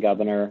from the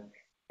governor.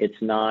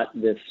 It's not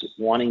this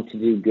wanting to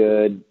do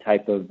good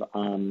type of,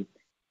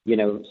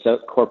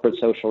 corporate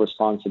social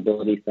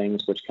responsibility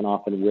things, which can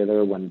often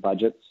wither when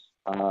budgets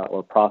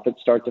or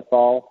profits start to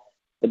fall.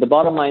 But the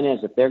bottom line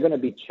is, if they're going to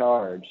be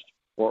charged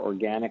for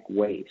organic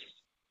waste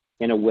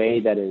in a way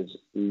that is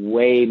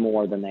way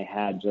more than they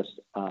had just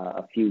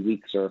a few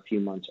weeks or a few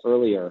months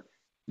earlier,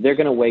 they're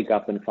going to wake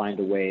up and find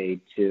a way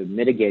to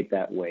mitigate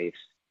that waste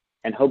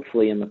and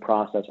hopefully in the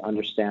process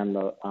understand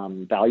the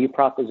value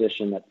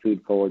proposition that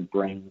Food Forward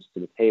brings to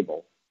the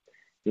table.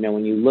 You know,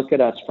 when you look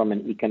at us from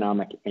an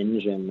economic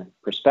engine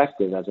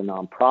perspective as a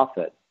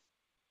nonprofit,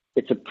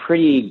 it's a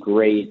pretty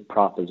great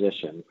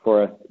proposition.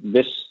 For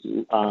this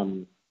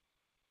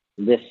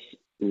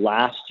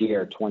last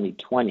year,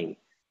 2020,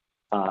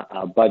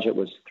 our budget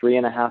was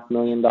 $3.5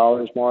 million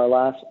more or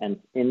less, and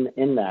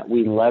in that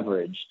we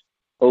leveraged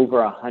over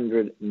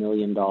 $100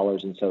 million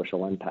in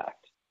social impact.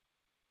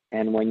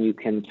 And when you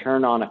can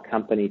turn on a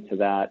company to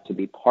that, to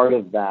be part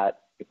of that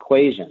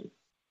equation,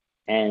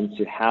 and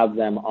to have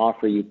them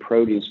offer you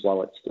produce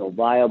while it's still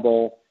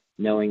viable,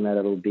 knowing that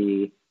it'll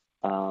be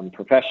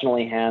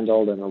professionally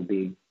handled and it'll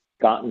be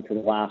gotten to the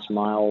last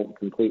mile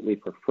completely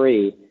for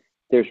free,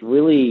 there's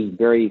really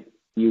very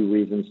few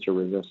reasons to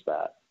resist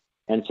that.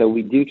 And so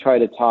we do try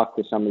to talk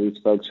to some of these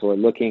folks who are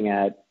looking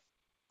at,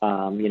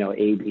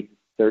 AB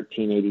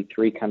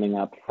 1383 coming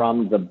up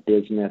from the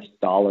business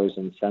dollars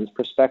and cents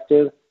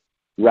perspective,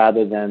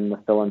 rather than the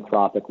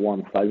philanthropic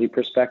warm fuzzy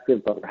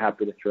perspective, but we're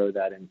happy to throw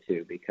that in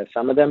too, because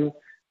some of them,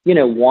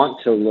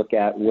 want to look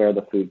at where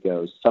the food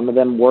goes. Some of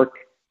them work,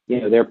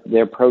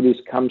 their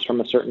produce comes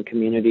from a certain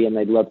community and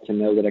they'd love to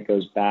know that it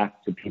goes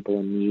back to people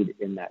in need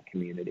in that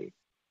community.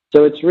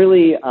 So it's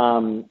really,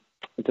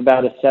 it's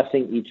about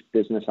assessing each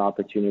business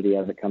opportunity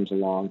as it comes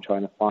along,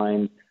 trying to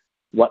find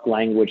what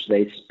language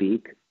they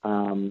speak,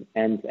 and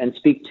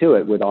speak to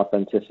it with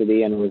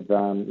authenticity and with,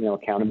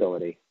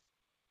 accountability.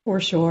 For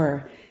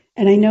sure.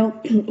 And I know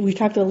we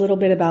talked a little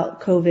bit about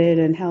COVID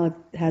and how it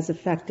has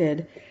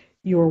affected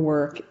your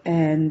work.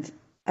 And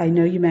I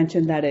know you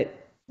mentioned that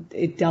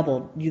it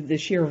doubled the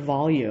sheer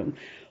volume.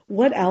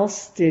 What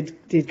else did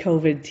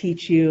COVID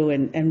teach you,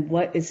 and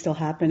what is still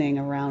happening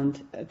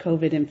around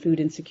COVID and food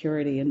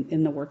insecurity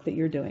in the work that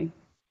you're doing?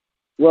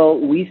 Well,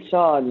 we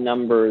saw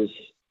numbers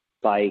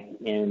spike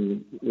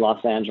in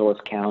Los Angeles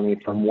County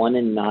from 1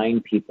 in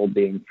 9 people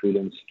being food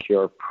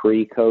insecure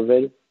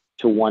pre-COVID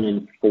to 1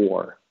 in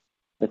 4.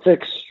 That's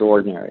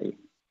extraordinary.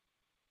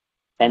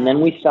 And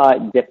then we saw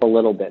it dip a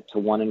little bit to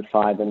 1 in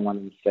 5 and 1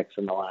 in 6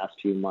 in the last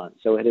few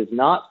months. So it is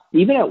not,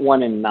 even at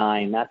 1 in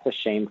 9, that's a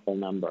shameful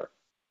number.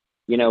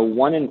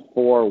 1 in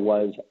 4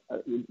 was,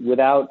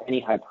 without any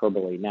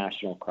hyperbole,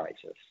 national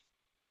crisis.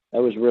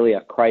 That was really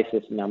a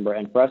crisis number.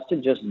 And for us to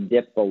just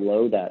dip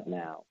below that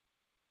now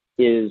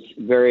is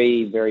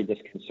very, very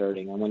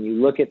disconcerting. And when you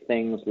look at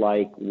things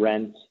like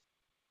rent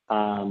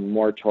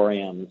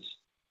moratoriums,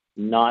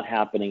 not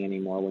happening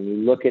anymore. When you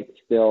look at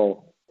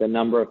still the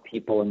number of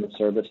people in the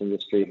service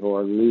industry who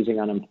are losing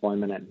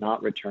unemployment and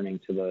not returning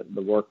to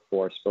the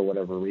workforce for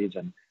whatever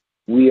reason,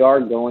 we are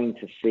going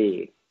to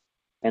see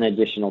an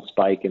additional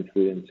spike in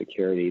food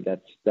insecurity.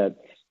 That's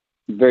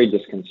very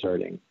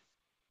disconcerting.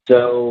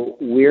 So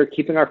we're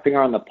keeping our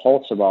finger on the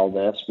pulse of all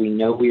this. We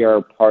know we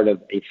are part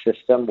of a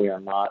system. We are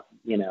not,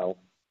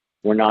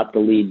 we're not the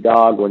lead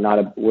dog. We're not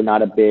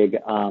a big,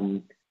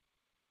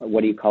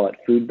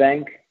 food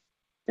bank,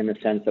 in the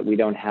sense that we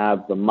don't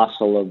have the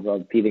muscle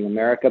of Feeding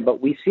America,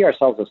 but we see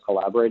ourselves as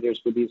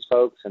collaborators with these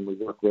folks, and we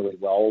work really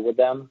well with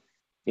them.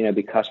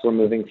 Because we're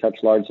moving such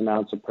large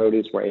amounts of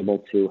produce, we're able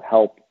to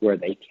help where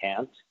they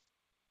can't.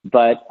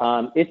 But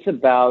it's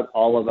about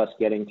all of us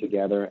getting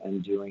together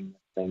and doing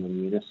the thing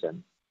in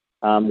unison.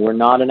 We're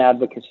not an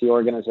advocacy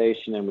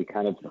organization, and we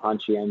kind of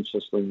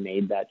conscientiously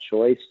made that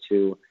choice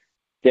to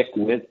stick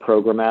with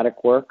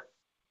programmatic work.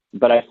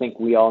 But I think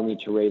we all need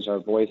to raise our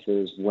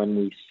voices when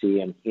we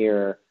see and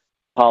hear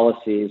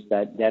policies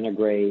that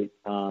denigrate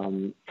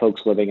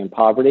folks living in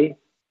poverty,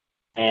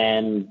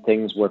 and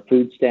things where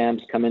food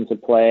stamps come into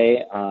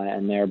play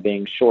and they're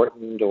being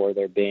shortened or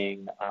they're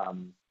being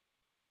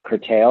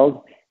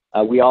curtailed.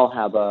 We all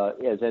have,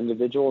 as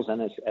individuals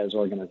and as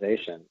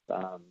organizations,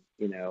 I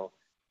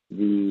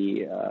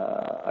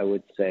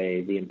would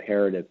say the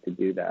imperative to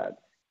do that.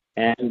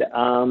 And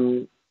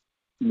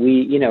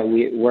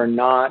we're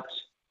not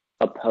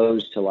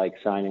opposed to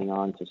signing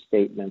on to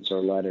statements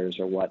or letters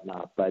or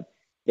whatnot, but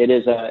it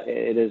is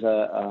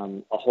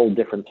a whole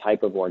different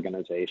type of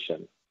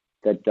organization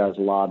that does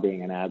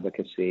lobbying and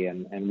advocacy,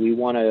 and we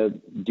want to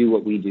do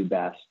what we do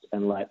best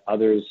and let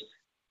others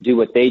do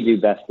what they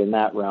do best in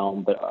that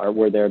realm, but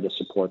we're there to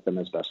support them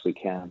as best we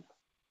can.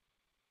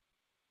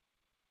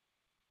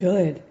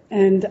 Good.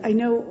 And I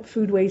know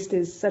food waste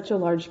is such a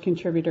large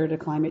contributor to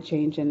climate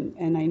change,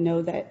 and I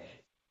know that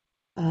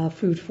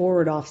Food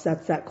Forward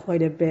offsets that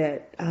quite a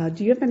bit.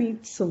 Do you have any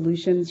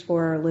solutions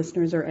for our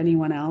listeners or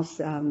anyone else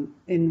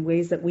in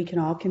ways that we can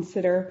all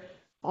consider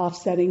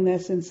offsetting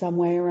this in some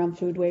way around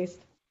food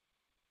waste?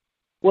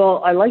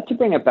 Well, I like to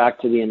bring it back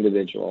to the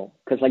individual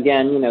because,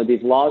 again,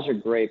 these laws are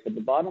great, but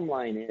the bottom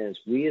line is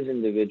we as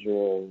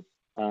individuals,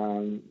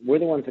 we're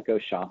the ones that go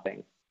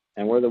shopping,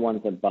 and we're the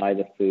ones that buy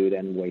the food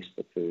and waste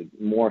the food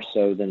more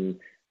so than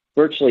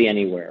virtually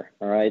anywhere.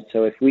 All right.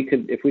 So if we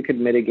could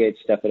mitigate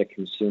stuff at a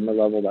consumer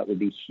level, that would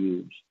be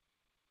huge.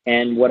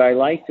 And what I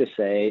like to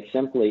say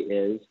simply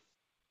is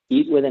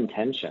eat with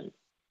intention.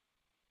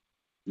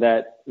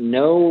 That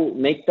no,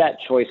 make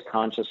that choice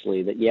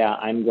consciously. That yeah,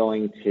 I'm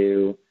going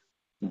to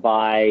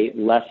buy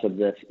less of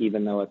this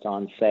even though it's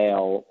on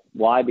sale.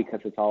 Why?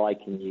 Because it's all I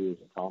can use.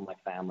 It's all my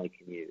family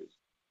can use.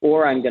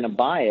 Or I'm going to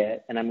buy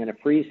it and I'm going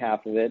to freeze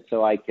half of it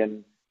so I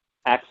can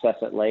access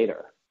it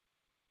later.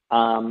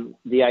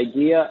 The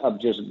idea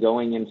of just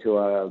going into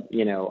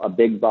a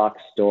big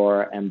box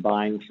store and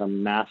buying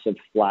some massive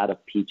flat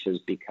of peaches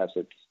because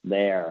it's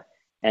there,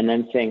 and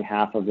then seeing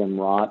half of them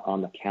rot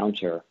on the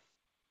counter,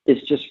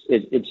 it's just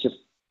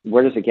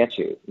where does it get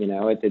you?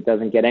 It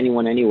doesn't get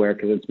anyone anywhere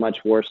because it's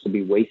much worse to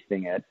be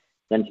wasting it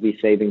than to be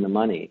saving the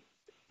money.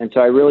 And so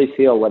I really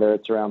feel whether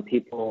it's around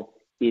people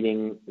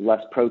eating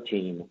less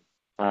protein,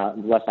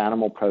 less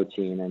animal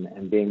protein,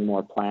 and being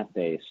more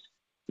plant-based,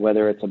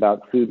 whether it's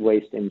about food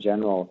waste in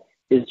general,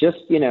 is just,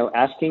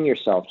 asking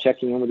yourself,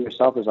 checking in with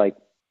yourself is like,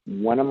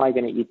 when am I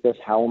going to eat this?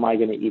 How am I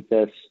going to eat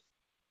this?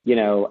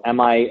 Am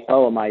I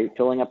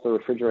filling up the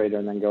refrigerator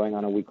and then going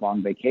on a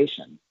week-long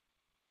vacation?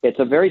 It's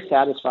a very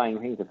satisfying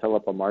thing to fill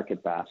up a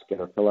market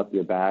basket or fill up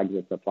your bags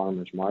at the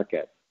farmer's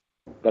market.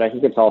 But I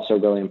think it's also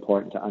really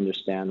important to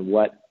understand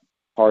what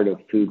part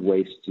of food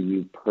waste do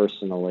you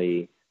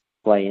personally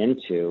play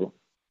into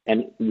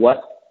and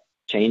what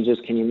changes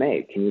can you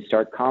make? Can you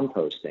start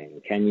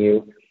composting? Can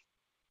you,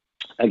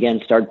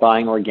 again, start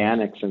buying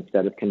organics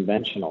instead of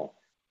conventional?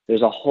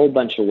 There's a whole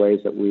bunch of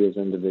ways that we as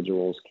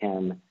individuals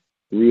can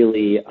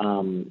really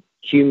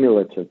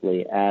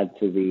cumulatively add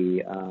to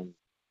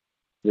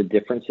the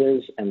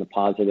differences and the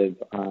positive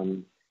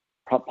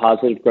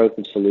growth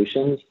of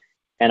solutions.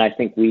 And I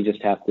think we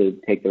just have to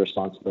take the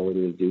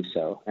responsibility to do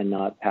so and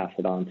not pass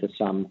it on to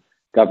some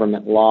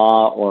government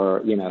law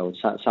or,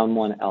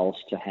 someone else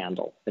to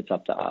handle. It's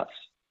up to us.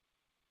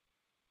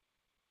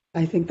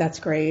 I think that's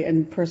great.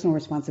 And personal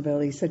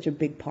responsibility is such a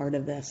big part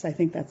of this. I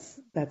think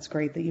that's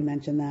great that you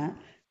mentioned that.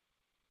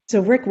 So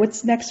Rick,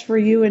 what's next for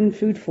you in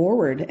Food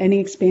Forward? Any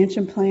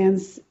expansion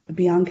plans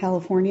beyond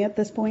California at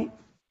this point?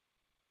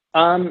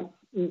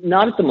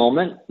 Not at the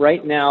moment.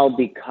 Right now,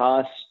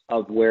 because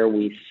of where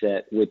we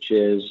sit, which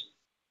is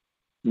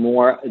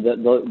more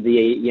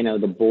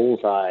the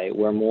bullseye,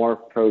 where more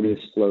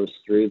produce flows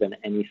through than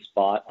any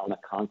spot on the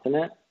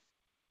continent.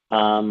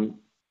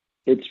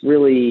 It's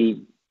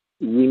really,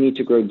 we need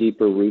to grow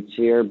deeper roots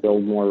here,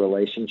 build more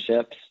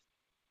relationships.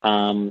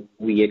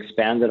 We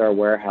expanded our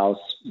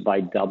warehouse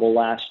by double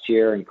last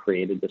year and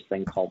created this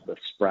thing called the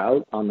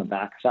Sprout on the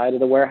backside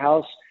of the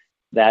warehouse.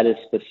 That is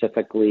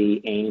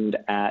specifically aimed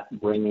at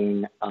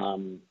bringing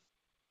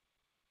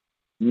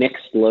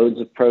mixed loads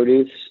of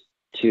produce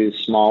to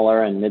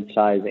smaller and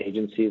mid-sized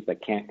agencies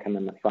that can't come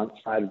in the front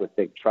side with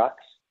big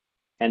trucks.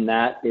 And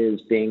that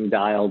is being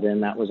dialed in.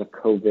 That was a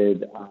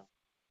COVID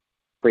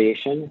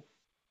creation.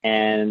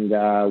 And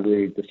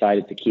we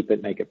decided to keep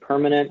it, make it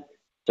permanent.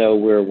 So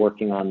we're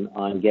working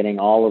on getting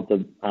all of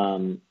the,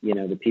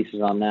 the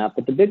pieces on that.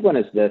 But the big one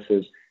is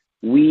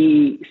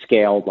we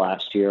scaled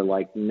last year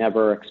like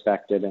never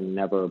expected and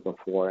never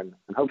before, and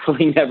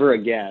hopefully never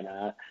again.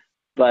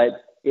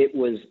 But it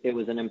was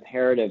an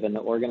imperative, and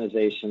the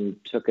organization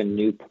took a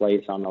new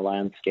place on the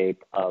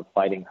landscape of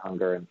fighting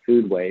hunger and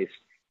food waste,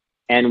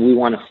 and we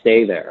want to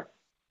stay there.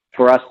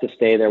 For us to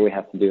stay there, we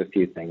have to do a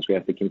few things. We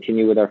have to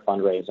continue with our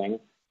fundraising,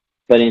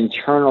 but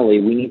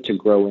internally, we need to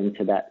grow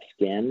into that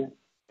skin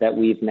that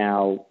we've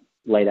now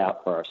laid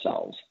out for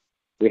ourselves.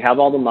 We have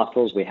all the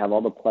muscles, we have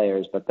all the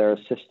players, but there are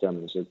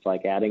systems. It's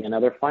like adding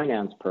another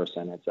finance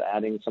person. It's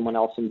adding someone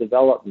else in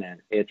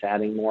development. It's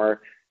adding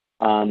more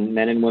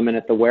men and women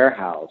at the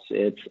warehouse.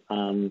 It's,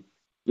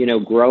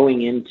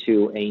 growing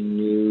into a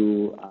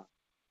new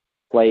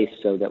place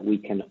so that we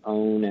can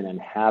own and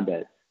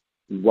inhabit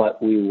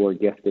what we were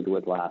gifted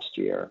with last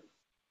year.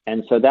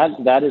 And so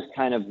that is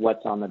kind of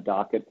what's on the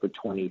docket for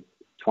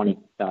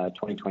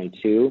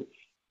 2022.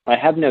 I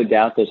have no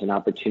doubt there's an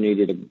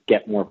opportunity to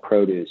get more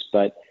produce,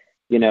 but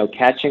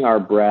catching our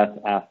breath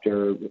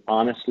after,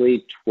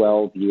 honestly,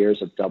 12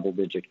 years of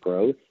double-digit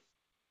growth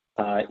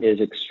is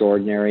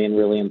extraordinary and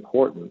really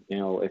important.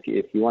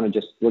 If you want to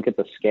just look at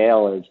the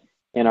scale, is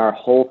in our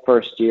whole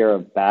first year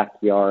of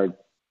backyard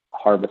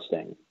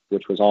harvesting,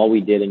 which was all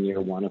we did in year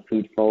one of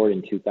Food Forward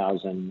in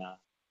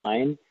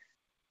 2009,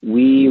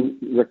 we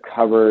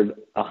recovered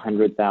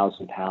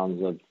 100,000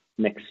 pounds of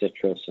mixed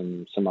citrus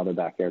and some other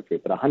backyard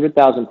fruit. But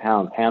 100,000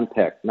 pounds,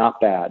 hand-picked, not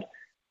bad.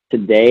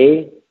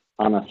 Today,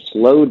 on a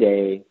slow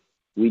day,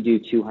 we do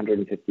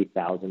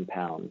 250,000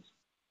 pounds.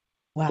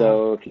 Wow.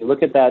 So if you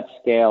look at that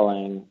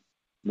scaling,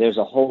 there's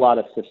a whole lot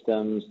of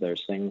systems.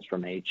 There's things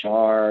from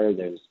HR,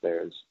 there's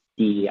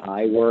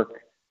DEI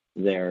work,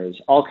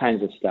 there's all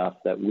kinds of stuff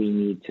that we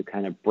need to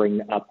kind of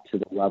bring up to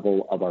the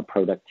level of our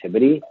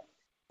productivity.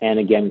 and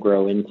again,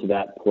 grow into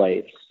that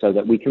place so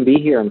that we can be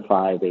here in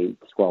 5, 8,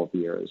 12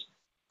 years.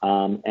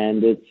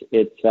 And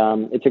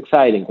it's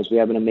exciting because we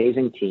have an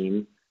amazing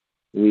team.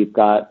 We've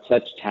got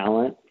such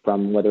talent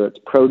from whether it's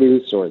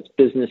produce or it's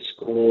business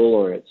school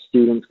or it's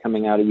students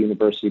coming out of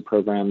university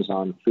programs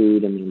on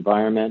food and the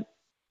environment.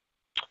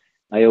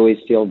 I always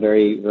feel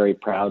very, very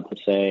proud to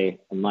say,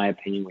 in my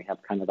opinion, we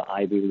have kind of the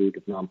Ivy League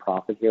of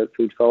nonprofit here at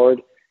Food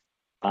Forward.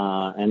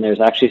 And there's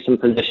actually some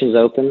positions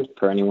open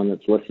for anyone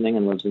that's listening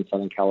and lives in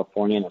Southern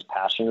California and is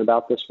passionate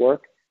about this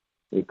work.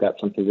 We've got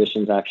some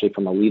positions actually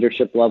from a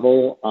leadership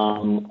level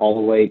all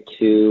the way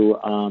to,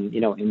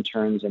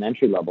 interns and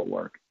entry level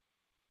work.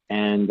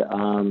 And,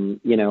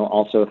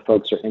 also if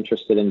folks are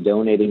interested in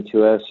donating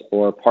to us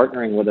or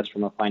partnering with us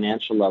from a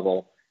financial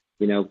level,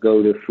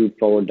 go to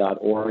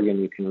foodforward.org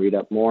and you can read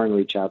up more and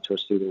reach out to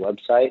us through the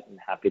website. I'm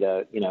happy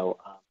to,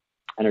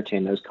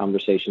 entertain those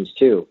conversations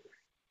too,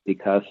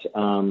 because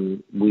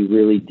we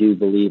really do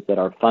believe that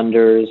our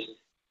funders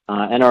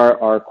and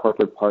our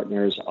corporate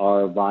partners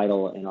are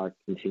vital in our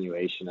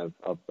continuation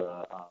of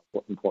the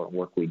important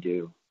work we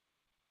do.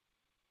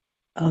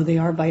 Oh, they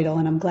are vital,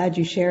 and I'm glad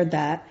you shared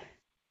that.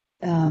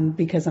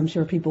 Because I'm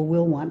sure people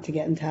will want to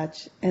get in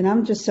touch. And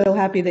I'm just so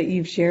happy that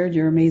you've shared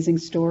your amazing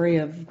story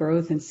of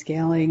growth and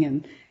scaling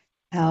and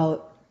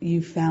how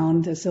you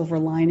found a silver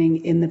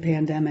lining in the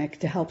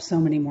pandemic to help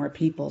so many more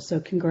people. So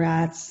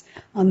congrats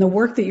on the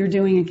work that you're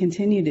doing and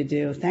continue to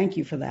do. Thank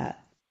you for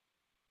that.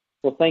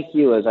 Well, thank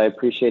you, Liz. I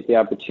appreciate the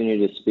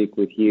opportunity to speak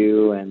with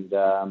you and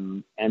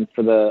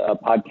for the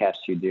podcast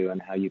you do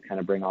and how you kind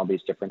of bring all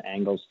these different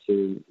angles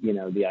to,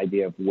 the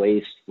idea of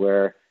waste,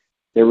 where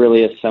there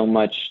really is so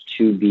much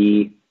to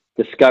be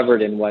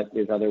discovered in what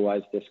is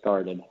otherwise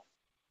discarded.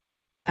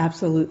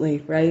 Absolutely,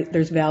 right?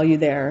 There's value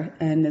there.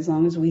 And as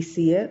long as we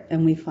see it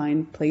and we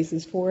find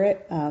places for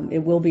it,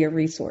 it will be a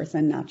resource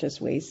and not just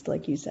waste,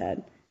 like you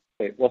said.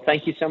 Great. Well,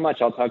 thank you so much.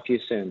 I'll talk to you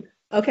soon.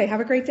 Okay, have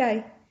a great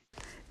day.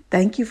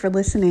 Thank you for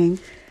listening.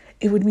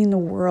 It would mean the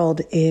world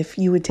if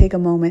you would take a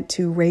moment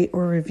to rate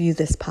or review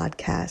this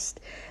podcast.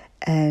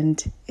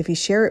 And if you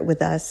share it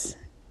with us,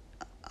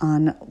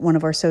 on one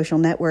of our social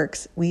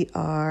networks, we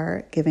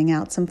are giving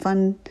out some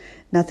fun,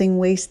 nothing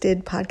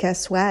wasted podcast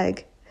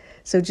swag.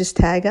 So just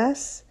tag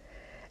us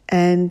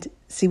and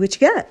see what you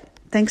get.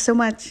 Thanks so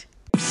much.